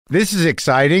This is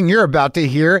exciting. You're about to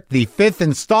hear the 5th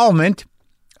installment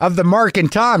of the Marc and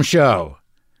Tom Show.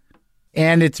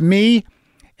 And it's me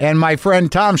and my friend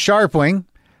Tom Sharpling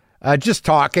just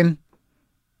talking.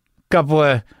 Couple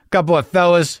of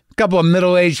fellas, couple of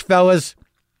middle-aged fellas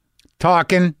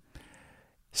talking.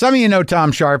 Some of you know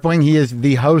Tom Sharpling. He is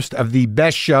the host of The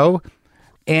Best Show.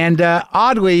 And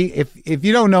oddly, if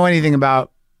you don't know anything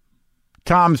about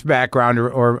Tom's background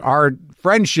or our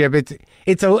friendship,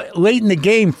 it's a late in the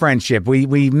game friendship.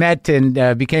 We met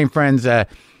and became friends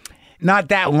not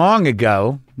that long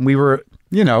ago. We were,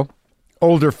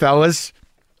 older fellas.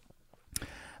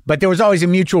 But there was always a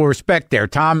mutual respect there.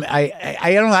 Tom,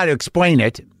 I don't know how to explain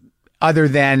it other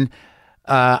than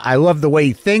I love the way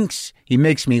he thinks. He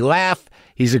makes me laugh.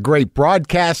 He's a great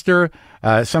broadcaster.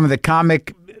 Some of the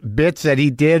comic bits that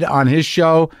he did on his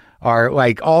show are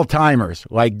like all-timers,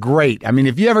 like great. I mean,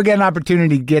 if you ever get an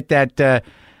opportunity to get that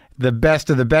the best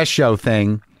of the best show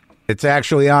thing, it's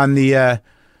actually on the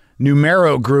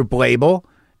Numero Group label,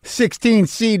 16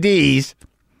 CDs,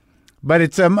 but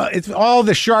it's all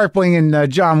the Sharpling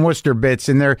and John Worcester bits,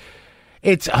 and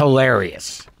it's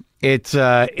hilarious.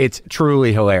 It's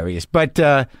truly hilarious. But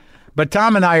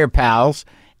Tom and I are pals.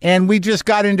 And we just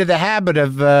got into the habit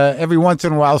of every once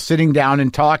in a while sitting down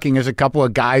and talking as a couple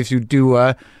of guys who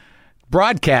do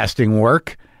broadcasting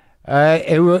work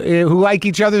who like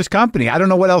each other's company. I don't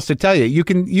know what else to tell you. You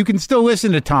can still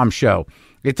listen to Tom's show.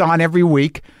 It's on every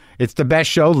week. It's The Best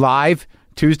Show live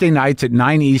Tuesday nights at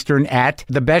 9 Eastern at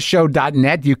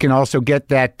thebestshow.net. You can also get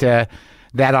that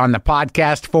on the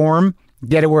podcast form.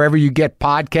 Get it wherever you get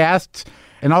podcasts.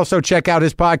 And also check out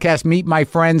his podcast, Meet My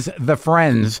Friends, The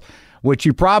Friends, which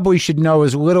you probably should know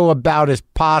as little about as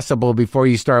possible before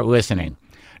you start listening.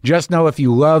 Just know if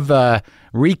you love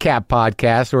recap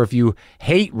podcasts or if you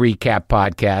hate recap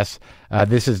podcasts,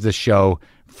 this is the show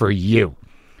for you.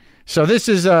 So this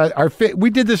is we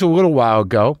did this a little while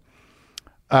ago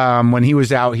when he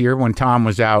was out here, when Tom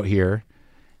was out here.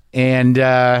 And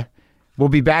we'll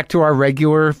be back to our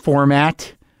regular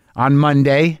format on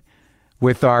Monday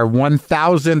with our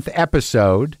 1000th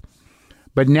episode.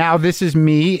 But now this is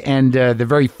me and the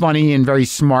very funny and very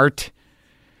smart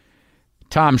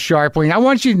Tom Sharpling. I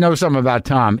want you to know something about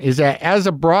Tom, is that as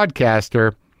a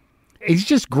broadcaster, he's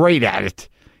just great at it.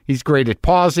 He's great at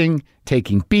pausing,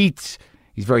 taking beats.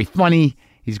 He's very funny.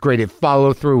 He's great at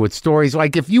follow through with stories.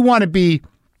 Like if you want to be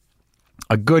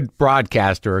a good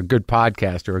broadcaster, a good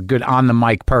podcaster, a good on the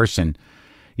mic person,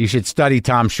 you should study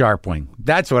Tom Sharpling.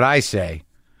 That's what I say.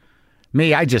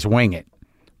 Me, I just wing it.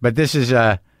 But this is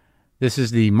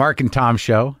the Marc and Tom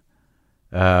Show,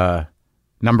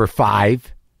 number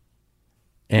 5.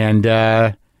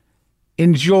 And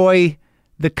enjoy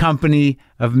the company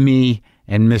of me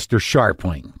and Mr.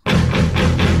 Sharpling.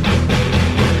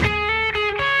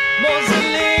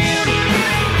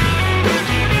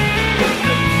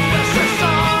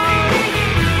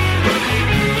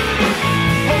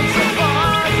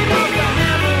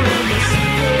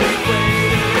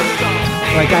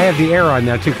 Like, I have the air on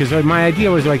now, too, because my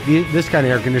idea was, like, this kind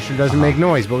of air conditioner doesn't make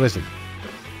noise. But listen,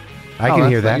 I can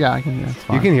hear that. Yeah, I can hear it.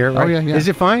 You can hear it, right? Oh, yeah. Is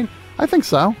it fine? I think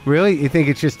so. Really? You think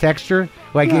it's just texture?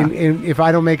 Like, yeah. if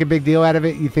I don't make a big deal out of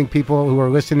it, you think people who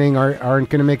are listening aren't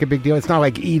going to make a big deal? It's not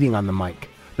like eating on the mic.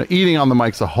 Now, eating on the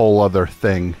mic's a whole other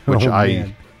thing, which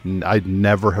I'd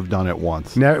never have done it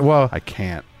once. Well, I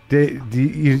can't.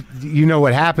 You know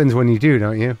what happens when you do,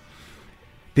 don't you?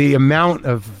 The amount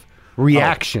of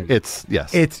reaction. It's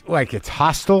like it's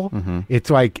hostile. Mm-hmm.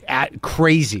 It's like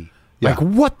crazy. Yeah. Like,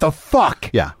 what the fuck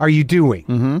are you doing?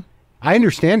 Mm-hmm. I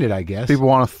understand it, I guess. People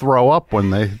want to throw up when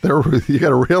they're you got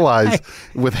to realize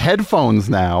with headphones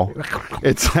now,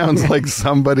 it sounds like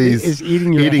somebody's is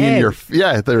eating your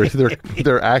head.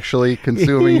 They're actually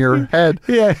consuming your head.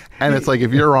 Yeah. And it's like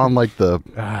if you're on like the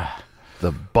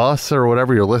bus or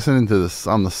whatever, you're listening to this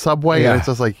on the subway, and it's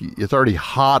just like it's already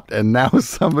hot, and now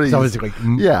somebody's like,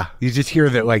 you just hear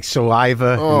the like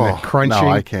saliva and the crunching.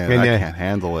 No, I can't. I can't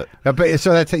handle it. But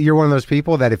so you're one of those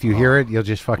people that if you hear it, you'll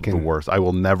just fucking the worst. I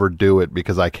will never do it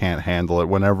because I can't handle it.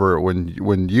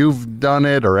 When you've done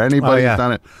it or anybody's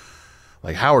done it,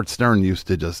 like Howard Stern used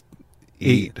to just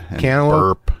eat and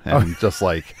cantaloupe? burp and just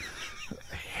like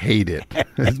hate it.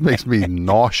 It makes me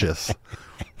nauseous.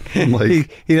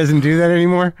 Like he doesn't do that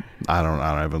anymore. I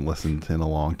haven't listened in a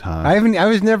long time. I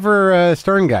was never a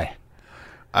Stern guy.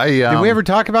 Did we ever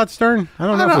talk about Stern? I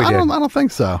don't know if we did. I don't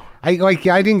think so. I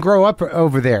didn't grow up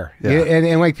over there. Yeah.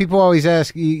 And like people always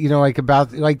ask, like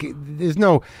about like there's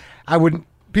no,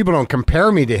 people don't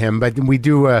compare me to him, but we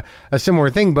do a similar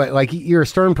thing. But like you're a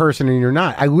Stern person and you're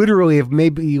not. I literally have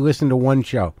maybe listened to one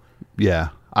show. Yeah,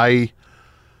 I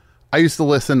I used to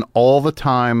listen all the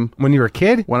time. When you were a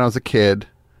kid? When I was a kid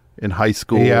in high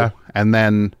school. Yeah. And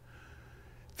then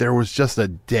there was just a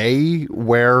day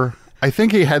where I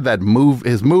think he had that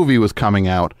his movie was coming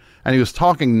out, and he was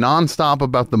talking nonstop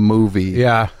about the movie.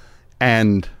 Yeah.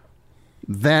 And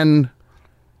then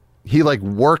he like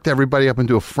worked everybody up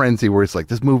into a frenzy where it's like,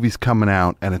 this movie's coming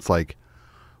out, and it's like,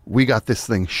 we got this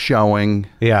thing showing.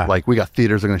 Yeah. Like, we got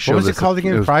theaters are going to show this. What was it called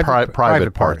again? It was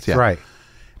private parts. Yeah. Right.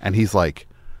 And he's like,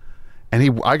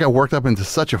 I got worked up into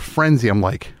such a frenzy. I'm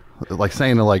like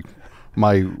saying to like,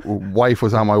 my wife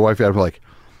was on my wife. I'm like,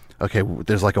 okay,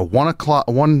 there's like a 1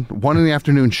 in the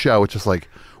afternoon show. It's just like,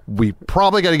 we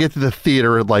probably got to get to the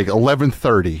theater at like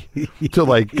 11:30 to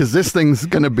like, because this thing's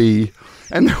going to be,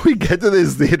 and then we get to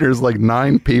this theater, there's like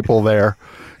 9 people there,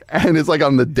 and it's like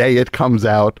on the day it comes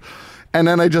out. And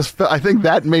then I think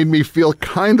that made me feel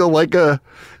kind of like a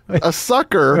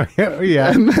sucker.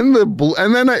 Yeah. And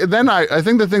then I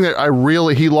think the thing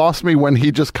that he lost me when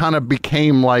he just kind of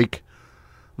became like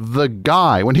the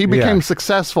guy, when he became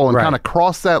successful and kind of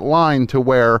crossed that line to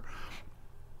where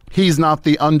he's not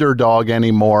the underdog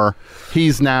anymore.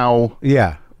 He's now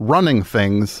running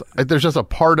things. There's just a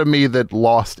part of me that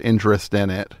lost interest in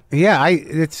it. Yeah,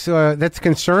 that's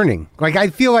concerning. Like, I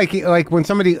feel like when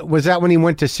somebody, was that when he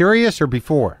went to Sirius or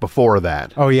before? Before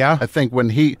that. Oh yeah. I think when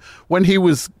he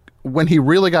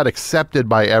really got accepted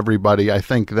by everybody, I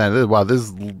think that, wow,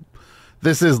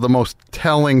 this is the most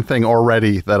telling thing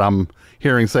already that I'm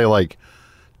hearing say, like,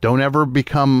 don't ever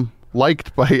become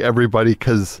liked by everybody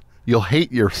because you'll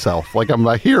hate yourself. Like, I'm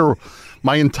here,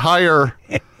 my entire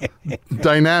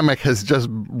dynamic has just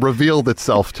revealed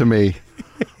itself to me.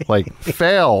 Like,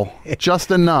 fail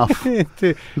just enough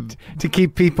to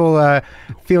keep people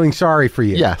feeling sorry for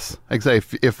you. Yes,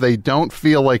 exactly. If they don't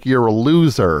feel like you're a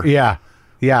loser. Yeah.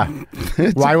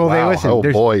 Why will they listen? Oh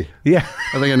boy. Yeah.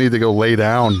 I think I need to go lay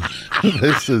down.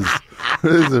 This is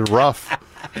rough.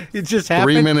 It just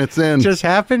happened. 3 minutes in. Just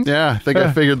happened? Yeah, I think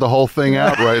I figured the whole thing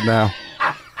out right now.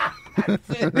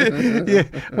 Yeah.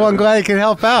 Well, I'm glad I could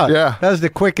help out. Yeah. That was the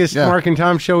quickest Marc and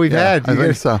Tom show we've had. I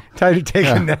think so. Time to take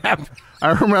a nap.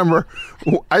 I remember,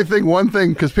 I think one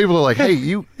thing, because people are like, hey,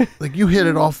 you hit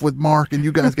it off with Marc and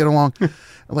you guys get along.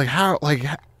 Like, how, like,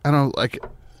 I don't know, like,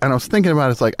 and I was thinking about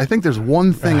it, it's like, I think there's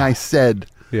one thing I said.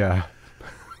 Yeah.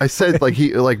 I said,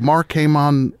 like Marc came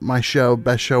on my show,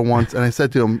 Best Show, once, and I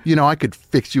said to him, I could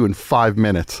fix you in 5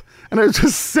 minutes. And I was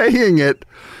just saying it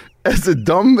as a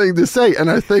dumb thing to say. And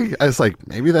I was like,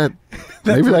 maybe that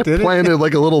planted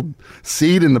like a little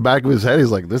seed in the back of his head.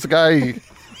 He's like, this guy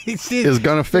is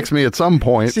going to fix me at some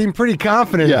point. Seemed pretty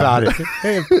confident about it.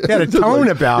 He had a tone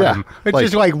about him. It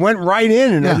just like went right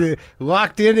in and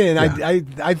locked in. And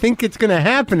I think it's going to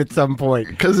happen at some point.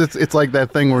 Because it's like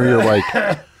that thing where you're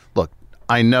like, look,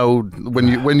 I know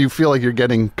when you feel like you're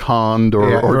getting conned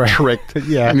or tricked,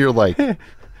 and you're like,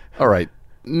 all right,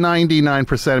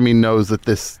 99% of me knows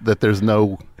that there's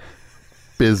no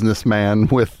businessman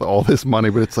with all this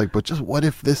money, but it's like, but just what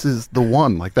if this is the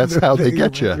one? Like, that's how they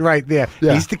get you. Right there.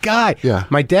 Yeah. He's the guy. Yeah.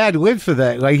 My dad lived for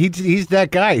that. Like, he's that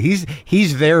guy.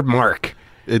 He's their Marc.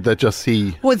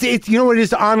 Well, it's you know what it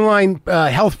is? Online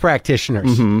health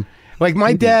practitioners. Mm-hmm. Like,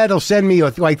 my dad will send me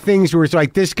like things where it's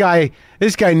like, this guy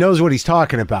knows what he's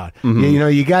talking about. Mm-hmm.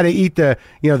 You got to eat the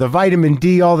vitamin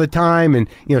D all the time, and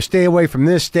stay away from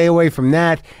this, stay away from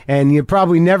that, and you're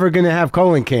probably never going to have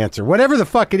colon cancer, whatever the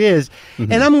fuck it is.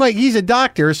 Mm-hmm. And I'm like, he's a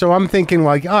doctor, so I'm thinking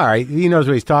like, all right, he knows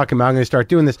what he's talking about. I'm going to start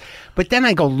doing this. But then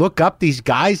I go look up these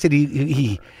guys that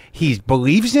he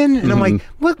believes in, and I'm like,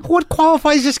 what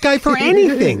qualifies this guy for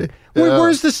anything?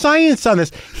 Where's the science on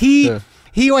this?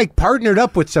 He like partnered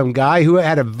up with some guy who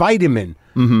had a vitamin.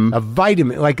 Mm-hmm. A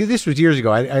vitamin. Like, this was years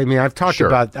ago. I mean, I've talked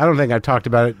about, I don't think I've talked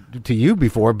about it to you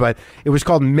before, but it was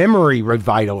called Memory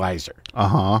Revitalizer.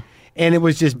 Uh-huh. And it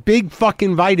was this big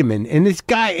fucking vitamin. And this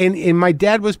guy, and my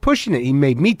dad was pushing it. He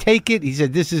made me take it. He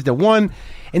said, this is the one.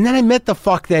 And then I met the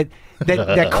fuck that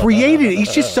created it.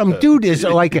 He's just some dude is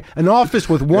like an office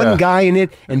with one guy in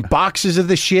it and boxes of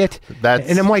the shit.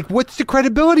 And I'm like, what's the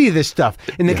credibility of this stuff?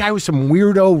 And the guy was some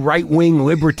weirdo right-wing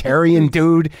libertarian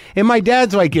dude. And my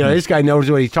dad's like, this guy knows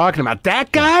what he's talking about.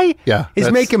 That guy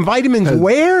is making vitamins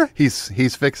where?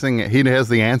 He's fixing it. He has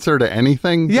the answer to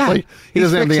anything. Yeah. Like, he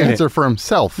doesn't have the answer for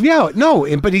himself. Yeah, no,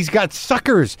 but he's got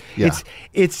suckers. Yeah.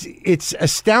 It's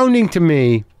astounding to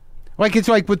me. Like, it's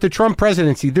like with the Trump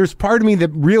presidency, there's part of me that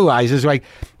realizes, like,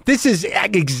 this is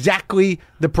exactly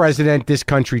the president this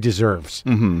country deserves.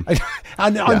 Mm-hmm.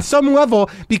 on some level,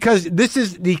 because this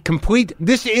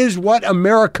is what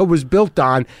America was built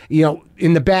on,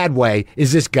 in the bad way,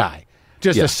 is this guy.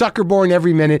 Just a sucker born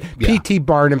every minute. P.T.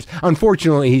 Barnum's.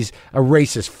 Unfortunately, he's a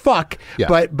racist fuck,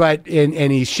 but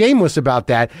he's shameless about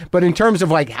that. But in terms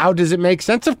of like, how does it make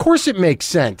sense? Of course it makes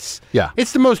sense. Yeah.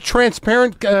 It's the most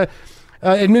transparent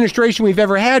administration we've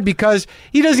ever had because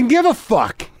he doesn't give a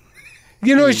fuck.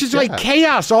 You know, it's just like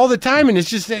chaos all the time, and it's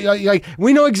just like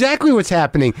we know exactly what's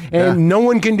happening, and no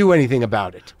one can do anything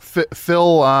about it.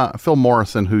 Phil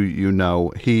Morrison, who you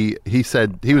know, he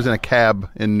said he was in a cab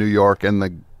in New York, and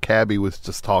the cabbie was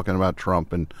just talking about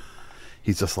Trump, and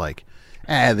he's just like,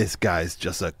 this guy's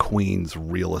just a Queens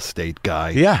real estate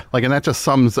guy. Yeah. Like, and that just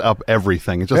sums up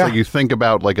everything. It's just like you think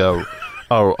about like a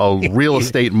real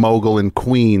estate mogul in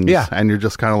Queens, and you're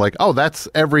just kind of like, oh, that's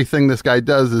everything this guy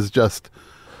does is just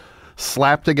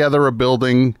slap together a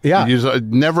building. Yeah. You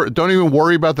just don't even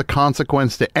worry about the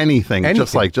consequence to anything.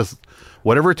 Just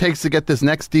whatever it takes to get this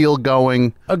next deal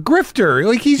going. A grifter.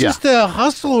 Like he's just a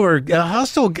hustler, a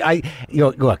hustle guy.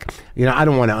 Look, I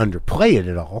don't want to underplay it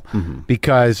at all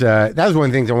because that was one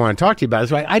of the things I want to talk to you about.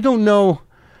 Is like, I don't know,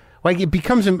 like it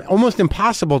becomes almost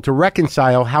impossible to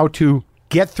reconcile how to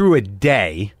get through a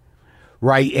day,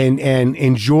 right, and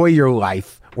enjoy your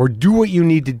life or do what you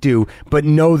need to do, but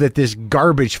know that this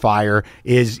garbage fire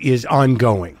is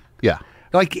ongoing. Yeah.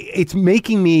 Like, it's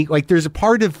making me, like, there's a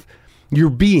part of your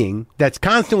being that's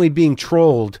constantly being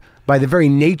trolled by the very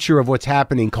nature of what's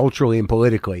happening culturally and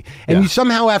politically. And you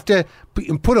somehow have to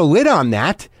put a lid on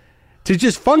that to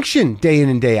just function day in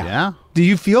and day out. Yeah. Do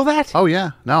you feel that? Oh,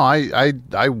 yeah. No,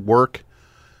 I work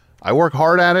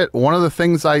hard at it. One of the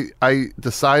things I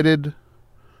decided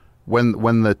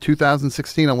when the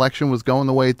 2016 election was going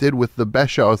the way it did with the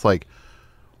Best Show, I was like,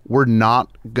 we're not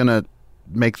going to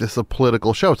make this a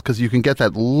political show. It's because you can get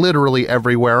that literally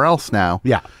everywhere else now.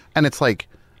 Yeah. And it's like,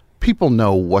 people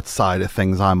know what side of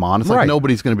things I'm on. It's like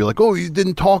nobody's going to be like, oh, you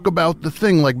didn't talk about the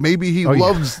thing. Like, maybe he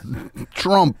loves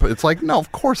Trump. It's like, no,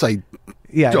 of course I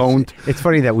don't. It's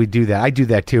funny that we do that. I do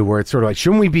that too, where it's sort of like,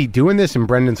 shouldn't we be doing this? And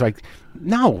Brendan's like,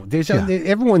 no,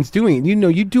 everyone's doing it.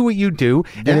 You do what you do,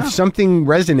 and if something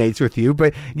resonates with you,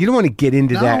 but you don't want to get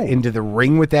into into the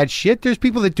ring with that shit. There's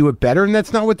people that do it better, and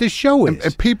that's not what this show is.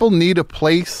 And people need a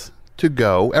place to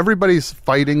go. Everybody's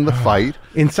fighting the fight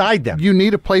inside them. You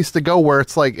need a place to go where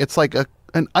it's like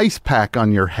an ice pack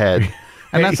on your head,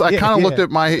 and that's I kind of looked at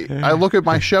I look at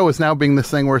my show as now being this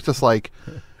thing where it's just like,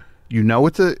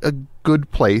 it's a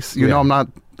good place. I'm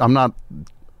not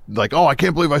like, oh, I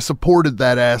can't believe I supported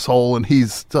that asshole, and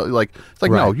he's like, it's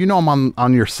like, no, I'm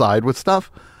on your side with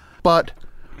stuff, but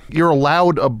you're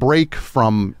allowed a break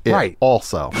from it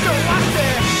also.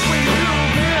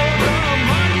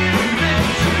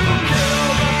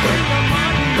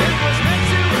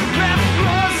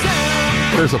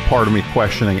 There's a part of me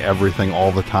questioning everything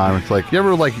all the time. It's like, you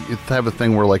ever like have a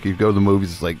thing where like you go to the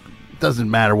movies, it's like,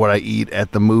 doesn't matter what I eat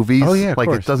at the movies. Oh, yeah, of like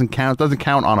course. It doesn't count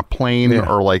on a plane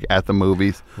or like at the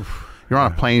movies. You're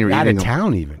on a plane, you're out eating of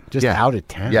town, even just out of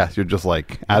town. Yes, you're just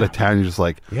like out of town. You're just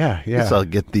like, so I'll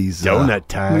get these donut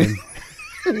time.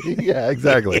 Yeah,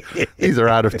 exactly. These are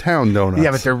out of town donuts.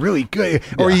 Yeah, but they're really good.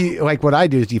 Or like what I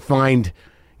do is you find,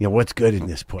 what's good in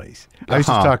this place. I was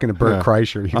just talking to Bert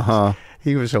Kreischer.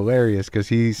 He was hilarious because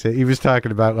he was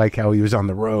talking about like how he was on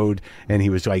the road and he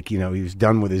was like, he was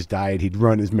done with his diet. He'd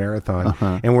run his marathon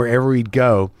and wherever he'd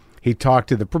go, he'd talk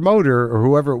to the promoter or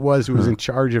whoever it was who was in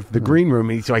charge of the green room.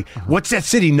 And he's like, what's that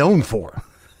city known for?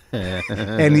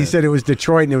 And he said it was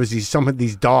Detroit, and it was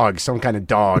these dogs, some kind of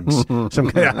dogs,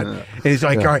 and he's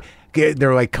like, all right,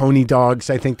 they're like Coney dogs,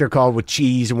 I think they're called, with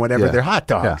cheese and whatever. They're hot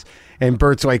dogs. And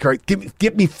Bert's like, all right,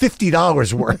 get me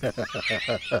 $50 worth.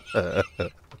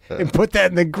 And put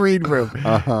that in the green room.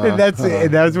 And that's it.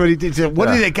 And that's what he did. He said, what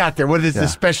do they got there? What is the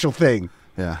special thing?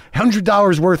 Yeah.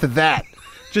 $100 worth of that.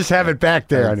 Just have it back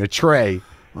there on a tray.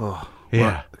 Oh,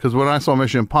 yeah. Because when I saw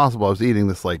Mission Impossible, I was eating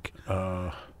this like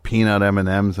peanut M&Ms,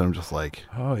 and I'm just like,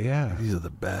 oh yeah, these are the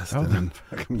best. And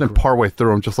then partway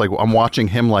through, I'm just like, I'm watching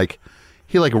him like,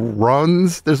 he like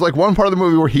runs. There's like one part of the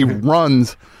movie where he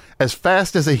runs as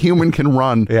fast as a human can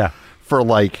run for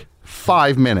like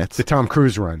 5 minutes. The Tom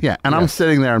Cruise run. Yeah. And I'm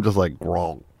sitting there, I'm just like,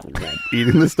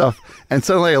 eating this stuff. And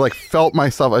suddenly I like felt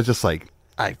myself, I was just like,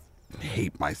 I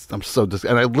hate I'm so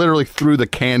and I literally threw the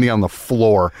candy on the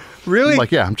floor. Really? I'm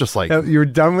like, yeah, I'm just like, you're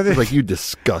done with it? Like, you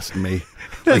disgust me.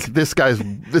 Like this guy's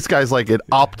like an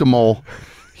optimal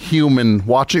human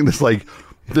watching this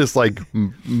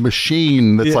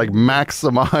machine that's like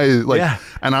maximized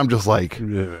and I'm just like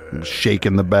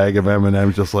shaking the bag of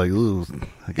M&M's, just like, ooh,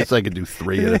 I guess I could do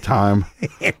 3 at a time.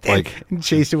 Like,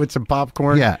 chase it with some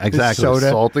popcorn. Yeah, exactly. Soda.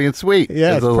 Salty and sweet.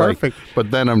 Yeah, it's perfect.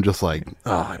 But then I'm just like,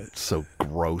 oh, it's so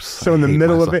gross. So in the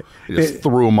middle of it, he just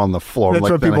threw him on the floor. That's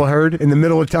like, what people heard in the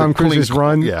middle of Tom Cruise's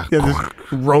run. Yeah. This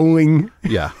rolling.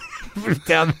 Yeah.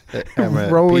 Down,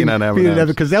 rolling peanut M&Ms.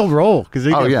 because they'll roll because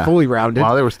they get fully rounded.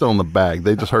 While they were still in the bag,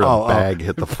 they just heard a bag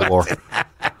hit the floor. A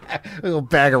little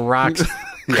bag of rocks.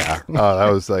 Yeah. Oh,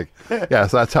 that was like, yeah.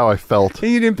 So that's how I felt.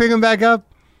 And you didn't pick them back up.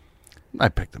 I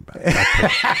picked them back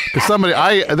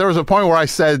because there was a point where I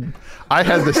said I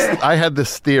had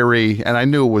this theory and I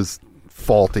knew it was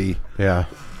faulty. Yeah.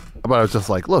 But I was just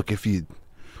like, look, if you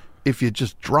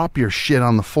just drop your shit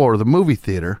on the floor of the movie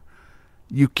theater,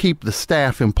 you keep the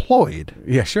staff employed.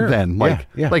 Yeah, sure. Then, like,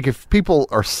 yeah. like if people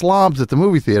are slobs at the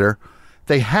movie theater,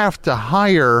 they have to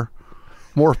hire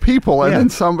more people, and then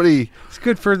somebody. It's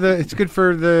good for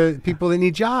the people that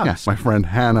need jobs. Yeah, my friend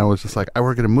Hannah was just like, I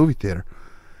work at a movie theater.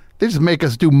 They just make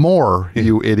us do more,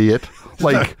 you idiot.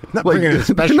 Like, not bringing in a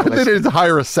specialist. They didn't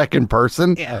hire a second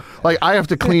person. Yeah. Like, I have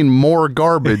to clean more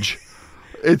garbage.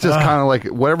 It's just kind of like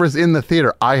whatever's in the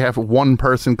theater, I have one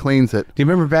person cleans it. Do you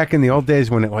remember back in the old days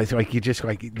when it was like you just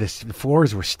like the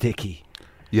floors were sticky?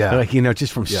 Yeah. Like,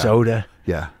 just from soda.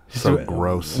 Yeah. So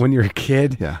gross. When you're a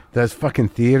kid. Yeah. Those fucking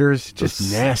theaters,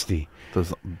 just nasty.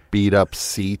 Those beat up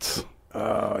seats.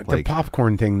 The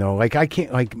popcorn thing though, like I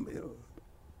can't like.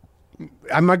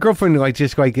 My girlfriend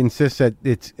just insists that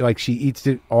it's like she eats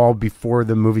it all before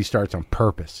the movie starts on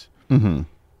purpose. Mm-hmm.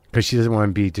 Because she doesn't want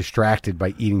to be distracted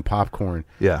by eating popcorn.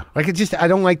 Yeah. Like I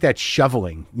don't like that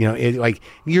shoveling.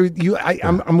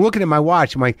 I'm looking at my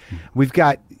watch. I'm like,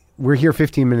 we're here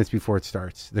 15 minutes before it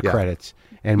starts, the credits.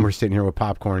 And we're sitting here with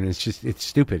popcorn. And it's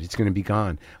stupid. It's going to be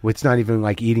gone. Well, it's not even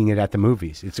like eating it at the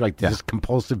movies. It's like this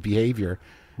compulsive behavior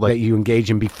that you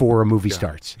engage in before a movie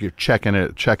starts. You're checking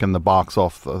the box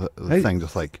off the thing,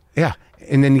 just like. Yeah.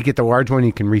 And then you get the large one,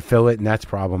 you can refill it, and that's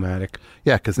problematic.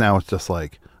 Yeah, because now it's just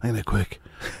like, I'm going to quick.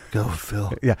 Go,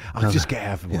 Phil. Yeah, I'll just get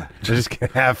half of one. Just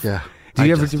get half. Yeah.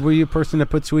 Were you a person that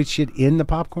put sweet shit in the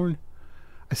popcorn?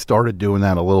 I started doing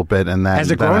that a little bit, and then as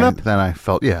a grown up, then I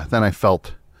felt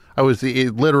I was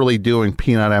literally doing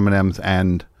peanut M&Ms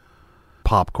and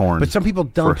popcorn. But some people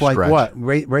dump like what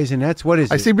Raisinets? What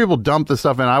is it? I see people dump the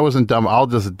stuff, and I wasn't dumb. I'll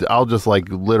just like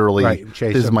literally.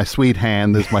 This is my sweet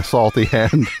hand. This is my salty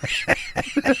hand.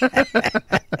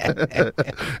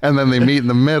 And then they meet in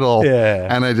the middle.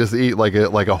 Yeah. And I just eat like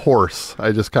a horse.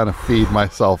 I just kind of feed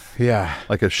myself. Yeah.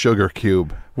 Like a sugar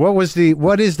cube. What is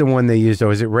the one they use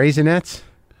though? Is it Raisinets?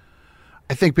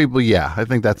 I think I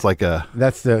think that's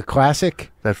that's the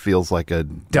classic. That feels like a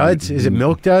Duds. Is it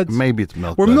Milk Duds? Maybe it's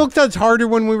Milk. Were Duds. Milk Duds harder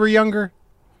when we were younger?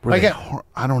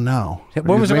 I don't know.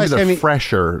 When was the last time?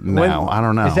 Fresher now. I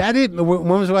don't know. Is that it? When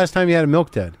was the last time you had a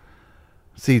Milk Dud?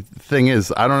 See, the thing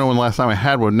is, I don't know when the last time I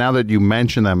had one. Now that you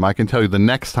mention them, I can tell you the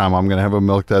next time I'm going to have a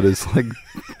Milk Dud is like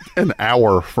an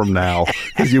hour from now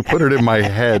because you put it in my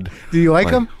head. Do you like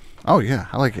them? Oh, yeah.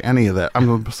 I like any of that.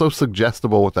 I'm so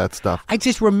suggestible with that stuff. I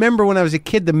just remember when I was a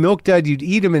kid, the Milk Dud, you'd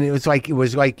eat them, and it was like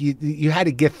you had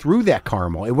to get through that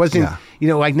caramel. It wasn't,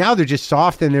 like now they're just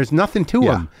soft and there's nothing to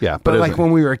them. Yeah. But like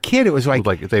when we were a kid, it was like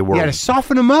they were. You had to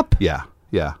soften them up. Yeah.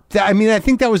 Yeah. I mean, I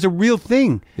think that was a real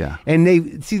thing. Yeah. And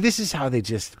this is how they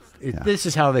just... This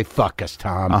is how they fuck us,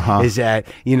 Tom. Is that,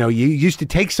 you used to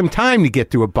take some time to get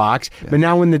through a box, but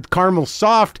now when the caramel's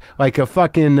soft, like a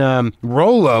fucking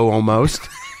Rolo almost...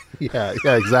 Yeah,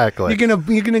 exactly.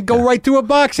 You're gonna go right through a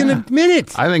box in a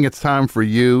minute. I think it's time for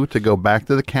you to go back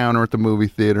to the counter at the movie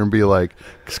theater and be like,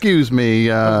 "Excuse me,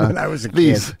 when I was a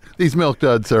kid. These Milk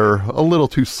Duds are a little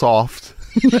too soft."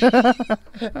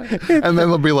 And then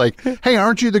they'll be like, "Hey,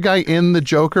 aren't you the guy in the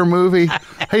Joker movie?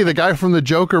 Hey, the guy from the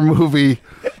Joker movie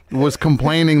was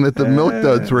complaining that the Milk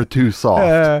Duds were too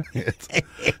soft."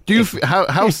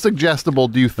 How suggestible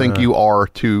do you think you are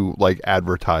to like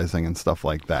advertising and stuff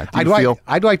like that?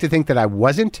 I'd like to think that I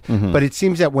wasn't, but it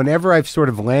seems that whenever I've sort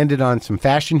of landed on some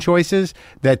fashion choices,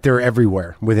 that they're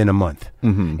everywhere within a month,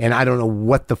 and I don't know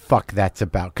what the fuck that's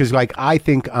about. Because like I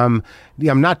think I'm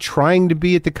not trying to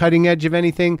be at the cutting edge of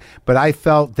anything, but I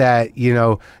felt that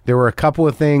there were a couple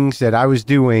of things that I was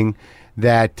doing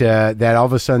that all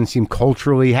of a sudden seemed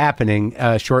culturally happening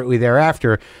shortly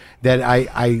thereafter that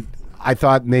I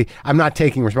thought I'm not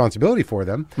taking responsibility for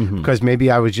them because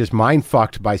maybe I was just mind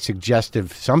fucked by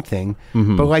suggestive something.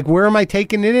 But like, where am I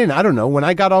taking it in? I don't know. When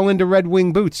I got all into Red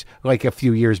Wing boots like a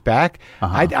few years back,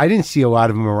 I didn't see a lot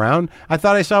of them around. I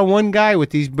thought I saw one guy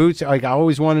with these boots. Like I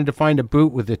always wanted to find a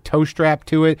boot with a toe strap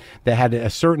to it that had a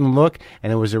certain look,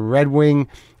 and it was a Red Wing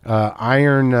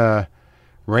Iron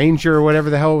Ranger or whatever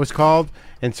the hell it was called.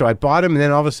 And so I bought them, and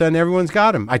then all of a sudden everyone's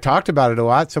got them. I talked about it a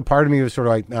lot, so part of me was sort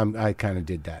of like, I kind of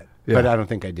did that. Yeah. But I don't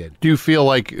think I did. Do you feel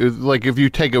like if you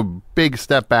take a big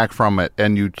step back from it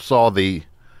and you saw the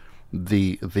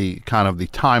the kind of the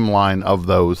timeline of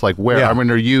those? Like where? Yeah. I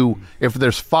mean, are you? If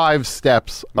there's 5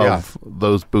 steps of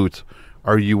those boots,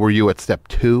 were you at step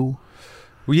 2?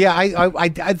 Well, yeah, I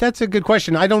that's a good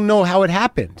question. I don't know how it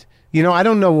happened. I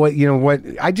don't know what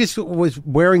I just was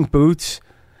wearing boots.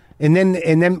 And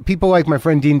then people like my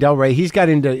friend Dean Del Rey, he's got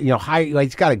into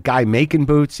he's got a guy making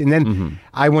boots, and then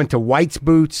I went to White's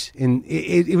Boots, and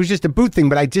it was just a boot thing.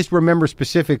 But I just remember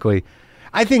specifically,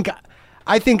 I think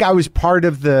I was part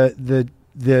of the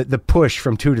push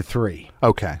from 2 to 3.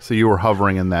 Okay, so you were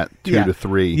hovering in that 2 to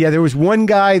 3. Yeah, there was one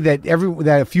guy that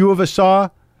a few of us saw.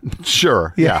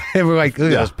 Sure. Yeah. And we're like,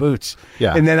 look at those boots.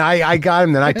 Yeah. And then I got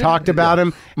him. Then I talked about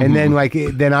him. And then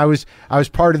then I was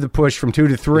part of the push from 2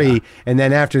 to 3. And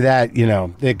then after that,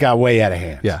 it got way out of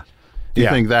hand. Yeah. Do you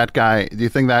think that guy,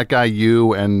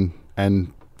 you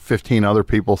and 15 other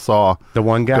people saw the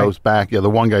one guy goes back? Yeah, the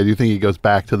one guy. Do you think he goes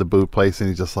back to the boot place and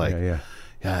he's just like, yeah.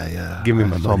 Give me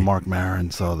my money. Mark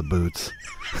Maron saw the boots.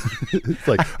 It's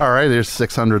like, all right, there's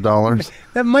 $600.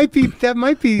 That might be.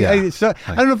 Yeah. I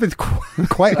don't know if it's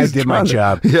quite. I did my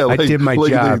job. Yeah, I did my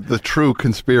job. The true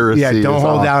conspiracy. Yeah, don't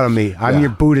hold out on me. I'm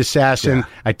your boot assassin. Yeah.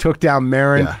 I took down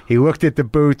Marin. Yeah. He looked at the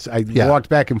boots. I walked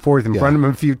back and forth in front of him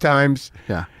a few times.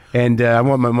 Yeah. And I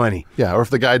want my money. Yeah, or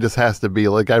if the guy just has to be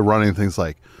like guy running things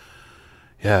like,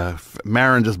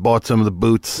 Marin just bought some of the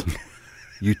boots.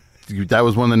 That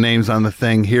was one of the names on the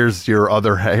thing. Here's the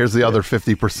other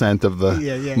 50% of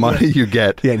the money you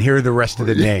get. Yeah, and here are the rest of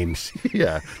the names.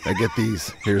 Yeah, I get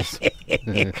these. Here's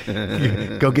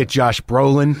go get Josh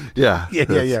Brolin. Yeah.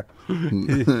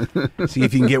 See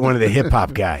if you can get one of the hip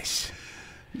hop guys.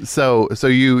 So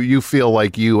you feel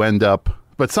like you end up,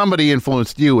 but somebody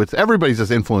influenced you. Everybody's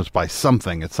just influenced by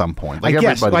something at some point. Like I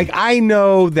guess. everybody. Like I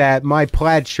know that my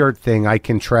plaid shirt thing I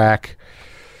can track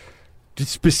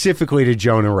specifically to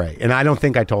Jonah Ray, and I don't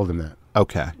think I told him that.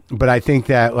 Okay. But I think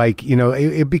that,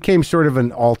 it became sort of an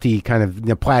alty kind of,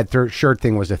 the plaid shirt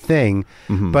thing was a thing,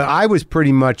 but I was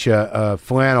pretty much a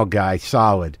flannel guy,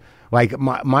 solid. Like,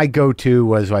 my go-to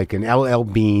was like an LL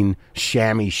Bean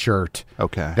chamois shirt.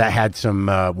 Okay. That had some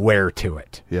wear to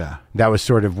it. Yeah. That was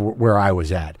sort of where I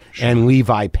was at. Sure. And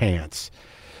Levi pants.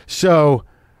 So,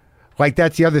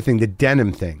 that's the other thing, the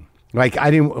denim thing.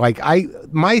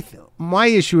 My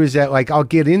issue is that I'll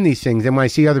get in these things, and when I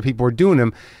see other people are doing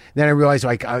them, then I realize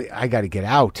I got to get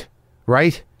out,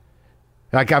 right?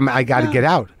 I got to get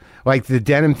out. Like the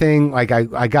denim thing,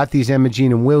 I got these Emma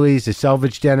Jean and Willie's, the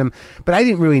selvage denim, but I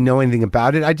didn't really know anything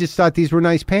about it. I just thought these were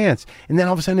nice pants, and then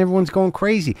all of a sudden everyone's going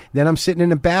crazy. Then I'm sitting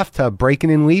in a bathtub breaking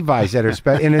in Levi's that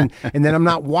are and then I'm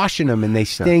not washing them, and they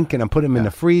stink, and I'm putting them in the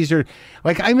freezer.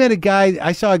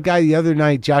 I saw a guy the other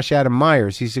night, Josh Adam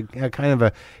Myers. He's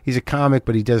he's a comic,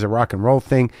 but he does a rock and roll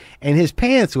thing, and his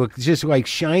pants look just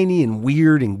shiny and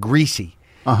weird and greasy.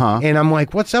 And I'm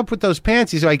like, what's up with those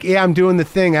pants? He's like, yeah, I'm doing the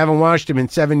thing. I haven't washed them in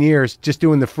 7 years, just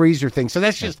doing the freezer thing. So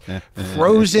that's just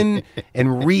frozen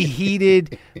and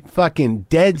reheated, fucking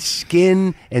dead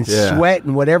skin and sweat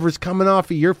and whatever's coming off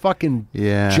of your fucking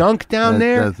junk down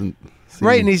there.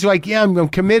 Right. And he's like, yeah, I'm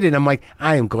committed. I'm like,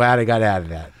 I am glad I got out of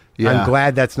that. Yeah. I'm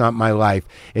glad that's not my life.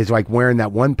 It's like wearing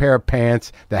that one pair of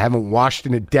pants that I haven't washed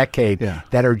in a decade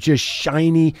that are just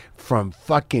shiny from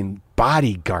fucking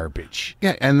body garbage.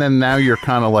 Yeah, and then now you're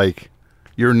kind of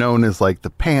you're known as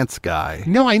the pants guy.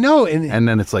 No, I know. And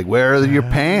then it's where are your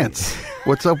pants?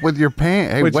 What's up with your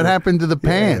pants? Hey, what happened to the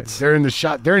pants? They're in the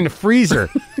shop. They're in the freezer.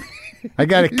 I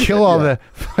got to kill all the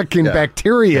fucking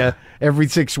bacteria every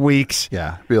 6 weeks.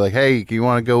 Yeah. Be like, hey, you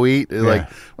want to go eat?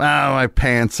 My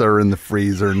pants are in the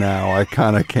freezer now. I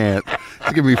kind of can't.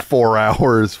 It's give me 4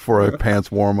 hours for a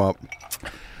pants warm up.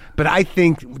 But I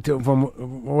think from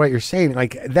what you're saying,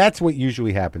 that's what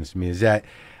usually happens to me is that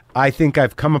I think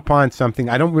I've come upon something.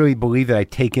 I don't really believe that I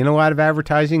take in a lot of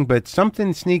advertising, but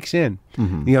something sneaks in.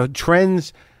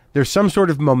 Trends, there's some sort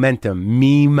of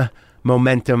meme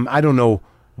momentum. I don't know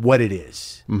what it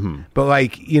is. But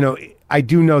I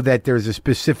do know that there's a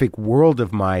specific world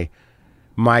of my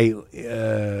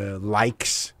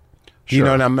likes. Sure.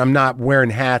 And I'm not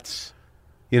wearing hats.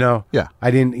 Yeah.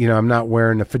 I didn't. I'm not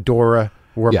wearing a fedora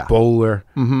or a bowler.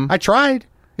 I tried.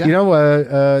 Yeah.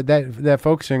 That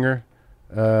folk singer,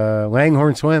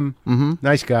 Langhorne Slim,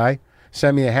 nice guy,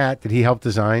 sent me a hat that he helped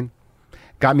design.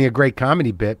 Got me a great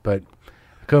comedy bit, but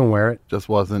I couldn't wear it. Just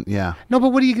wasn't. Yeah. No,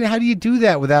 but how do you do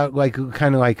that without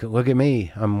look at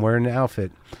me, I'm wearing the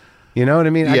outfit. You know what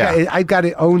I mean? Yeah. I got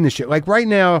to own the shit. Right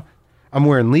now, I'm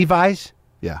wearing Levi's.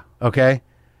 Yeah. Okay.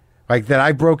 That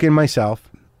I broke in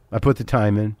myself. I put the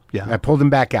time in. Yeah. I pulled them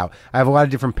back out. I have a lot of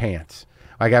different pants.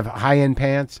 Like I have high-end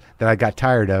pants that I got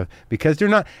tired of because they're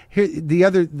not. Here, the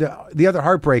other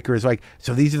heartbreaker is like,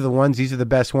 so these are the ones. These are the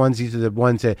best ones. These are the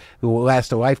ones that will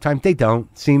last a lifetime. They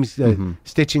don't. Seams,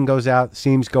 stitching goes out.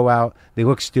 Seams go out. They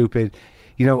look stupid.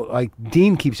 You know, like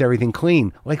Dean keeps everything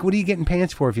clean. Like, what are you getting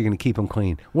pants for if you're going to keep them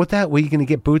clean? What are you going to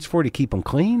get boots for to keep them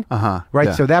clean? Right.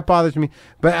 Yeah. So that bothers me.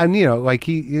 But you know, like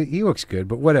he looks good,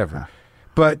 but whatever.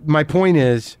 But my point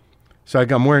is, so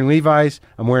I'm wearing Levi's.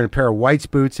 I'm wearing a pair of White's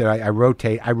boots that I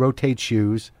rotate. I rotate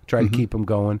shoes, try to keep them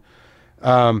going.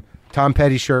 Tom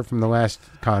Petty shirt from the last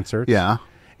concert. Yeah.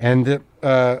 And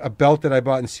a belt that I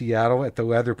bought in Seattle at the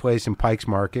leather place in Pikes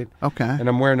Market. Okay. And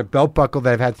I'm wearing a belt buckle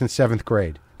that I've had since 7th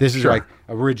grade. This is like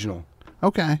original.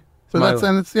 Okay. So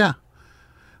it's yeah.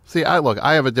 See,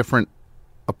 I have a different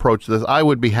approach to this. I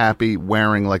would be happy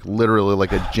wearing like literally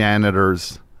like a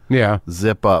janitor's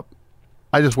zip up.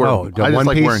 I just wear one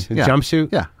like piece, wearing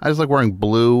jumpsuit. Yeah. I just like wearing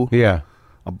blue. Yeah.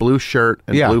 A blue shirt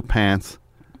and blue pants.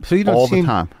 So you don't all the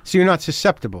time. So you're not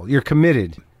susceptible. You're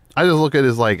committed. I just look at it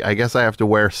as like, I guess I have to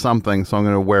wear something, so I'm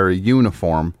going to wear a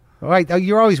uniform. Right.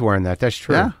 You're always wearing that. That's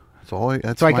true. Yeah.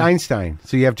 It's like Einstein.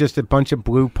 So you have just a bunch of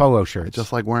blue polo shirts.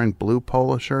 Just like wearing blue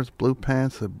polo shirts, blue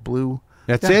pants, a blue.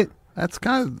 That's it? That's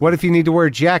kind of. What if you need to wear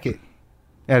a jacket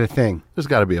at a thing? There's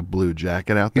got to be a blue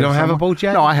jacket out there. You don't have a blue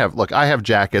jacket? No, I have. Look, I have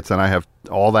jackets and I have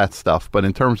all that stuff. But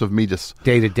in terms of me just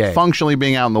day to day, functionally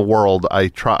being out in the world, I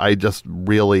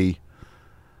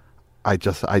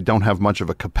don't have much of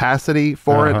a capacity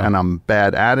for it, and I'm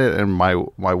bad at it. And my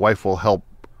wife will help.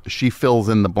 She fills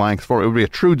in the blanks for it. It would be a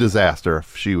true disaster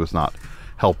if she was not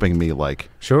helping me. Like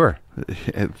sure,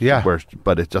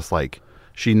 but it's just like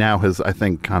she now has, I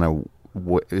think, kind of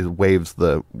waves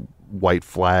the white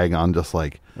flag on just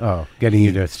like getting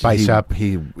you to spice up.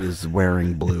 He is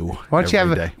wearing blue. Why don't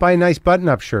you buy a nice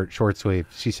button-up shirt, short sleeve?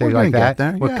 She said like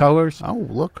that. What colors? Oh,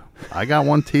 look, I got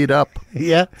one teed up.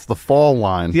 Yeah, it's the fall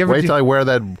line. Wait till I wear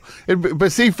that.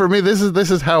 But see, for me, this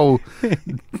is how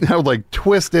like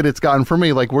twisted it's gotten for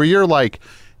me. Like where you're like,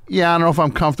 yeah, I don't know if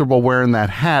I'm comfortable wearing that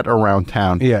hat around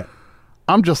town. Yeah,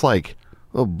 I'm just like,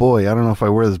 oh boy, I don't know if I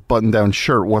wear this button-down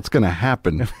shirt, what's going to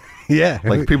happen? Yeah.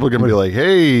 Like people are going to be like,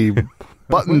 hey,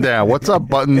 button down. What's up,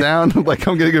 button down? Like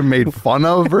I'm going to get made fun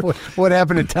of. What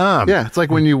happened to Tom? Yeah. It's like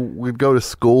when you would go to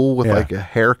school with like a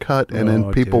haircut and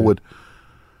then people would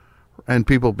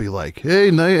be like,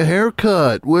 hey, nice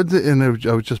haircut. And I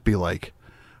would just be like,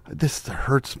 this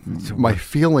hurts my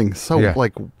feelings. So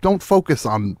like, don't focus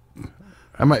on,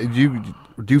 did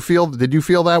you feel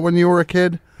that when you were a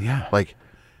kid? Yeah. Like,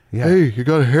 hey, you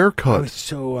got a haircut. I was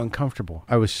so uncomfortable.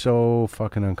 I was so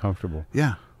fucking uncomfortable.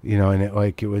 Yeah. You know, and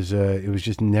it was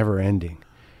just never ending.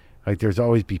 Like there's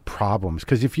always be problems.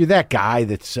 Because if you're that guy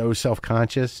that's so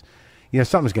self-conscious, you know,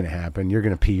 something's going to happen. You're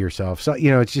going to pee yourself. So, you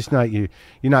know, it's just not, you're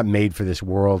not made for this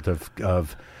world of,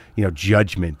 you know,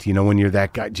 judgment. You know, when you're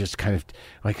that guy just kind of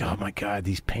like, oh my God,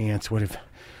 these pants, what if,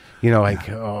 you know, like,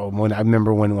 when I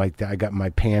remember when like I got my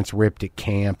pants ripped at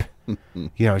camp,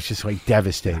 you know, it's just like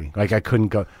devastating. Like I couldn't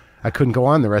go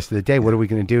on the rest of the day. What are we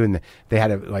going to do? And they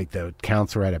had the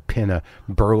counselor had to pin a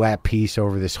burlap piece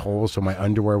over this hole so my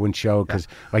underwear wouldn't show because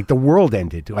like the world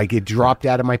ended. Like it dropped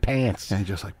out of my pants. And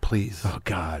just like, please. Oh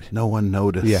God. No one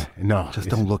noticed. Yeah. No. Just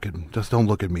don't look at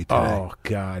me today. Oh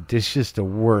God. This is just the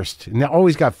worst. And I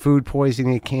always got food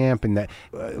poisoning at camp and that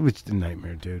it was a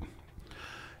nightmare, dude.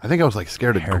 I think I was like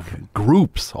scared of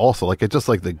groups also. Like it just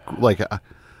like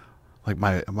like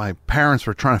my parents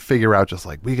were trying to figure out just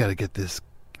like, we got to get this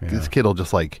kid will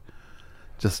just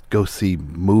go see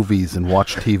movies and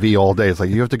watch TV all day. It's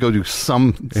like you have to go do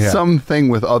something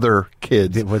with other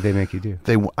kids. What they make you do?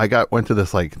 Went to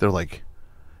this like, they're like,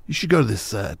 you should go to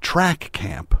this track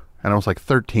camp. And I was like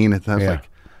 13 and I was like,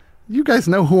 you guys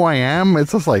know who I am?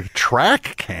 It's just like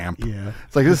track camp. Yeah.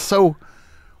 It's like this is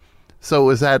so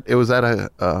it was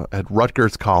at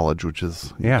Rutgers College, which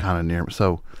is kind of near.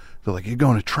 So they're like, you're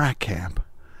going to track camp.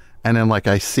 And then, like,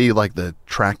 I see, like, the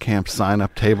track camp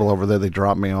sign-up table over there. They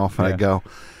drop me off, and I go.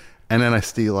 And then I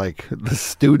see, like, the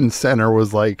student center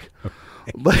was, like,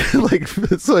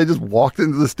 so I just walked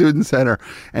into the student center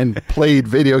and played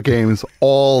video games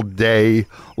all day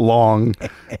long.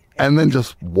 And then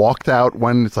just walked out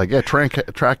when it's like,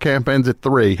 track camp ends at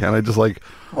 3. And I just, like,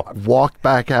 walked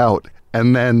back out.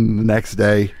 And then the next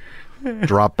day,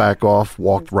 dropped back off,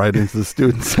 walked right into the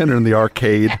student center in the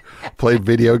arcade, played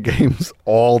video games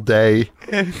all day.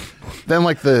 Then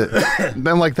like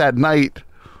that night,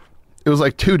 it was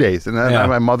like 2 days, and then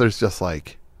my mother's just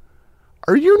like,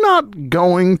 "Are you not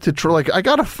going to like?" I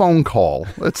got a phone call.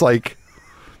 It's like,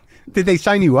 did they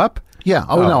sign you up? Yeah.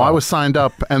 Oh no, I was signed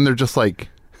up, and they're just like,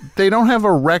 they don't have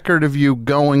a record of you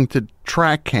going to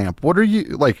track camp. What are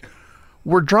you like?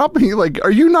 we're dropping, like,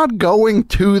 are you not going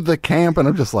to the camp? And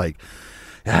I'm just like,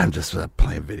 yeah, I'm just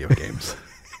playing video games.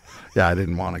 Yeah, I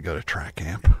didn't want to go to track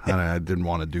camp. I didn't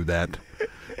want to do that.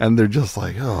 And they're just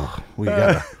like, oh, we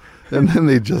gotta. And then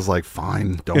they just like,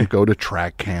 fine, don't go to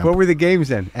track camp. What were the games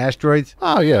then? Asteroids?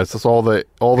 Oh yeah, it's just all those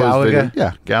Galaga? videos.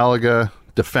 Yeah, Galaga,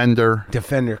 Defender,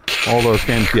 all those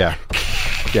games. Yeah,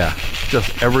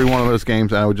 just every one of those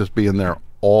games. And I would just be in there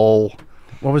all.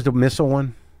 What was the missile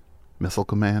one? Missile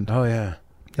Command. Oh yeah,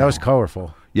 that was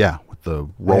colorful. Yeah, with the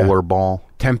roller ball.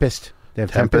 Tempest. They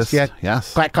have Tempest yet?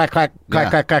 Yes. Clack, clack, clack, clack,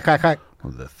 clack, clack, clack, clack.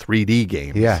 The 3D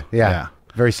games. Yeah.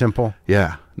 Very simple.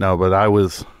 Yeah. No, but We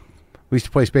used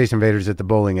to play Space Invaders at the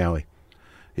bowling alley.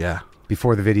 Yeah.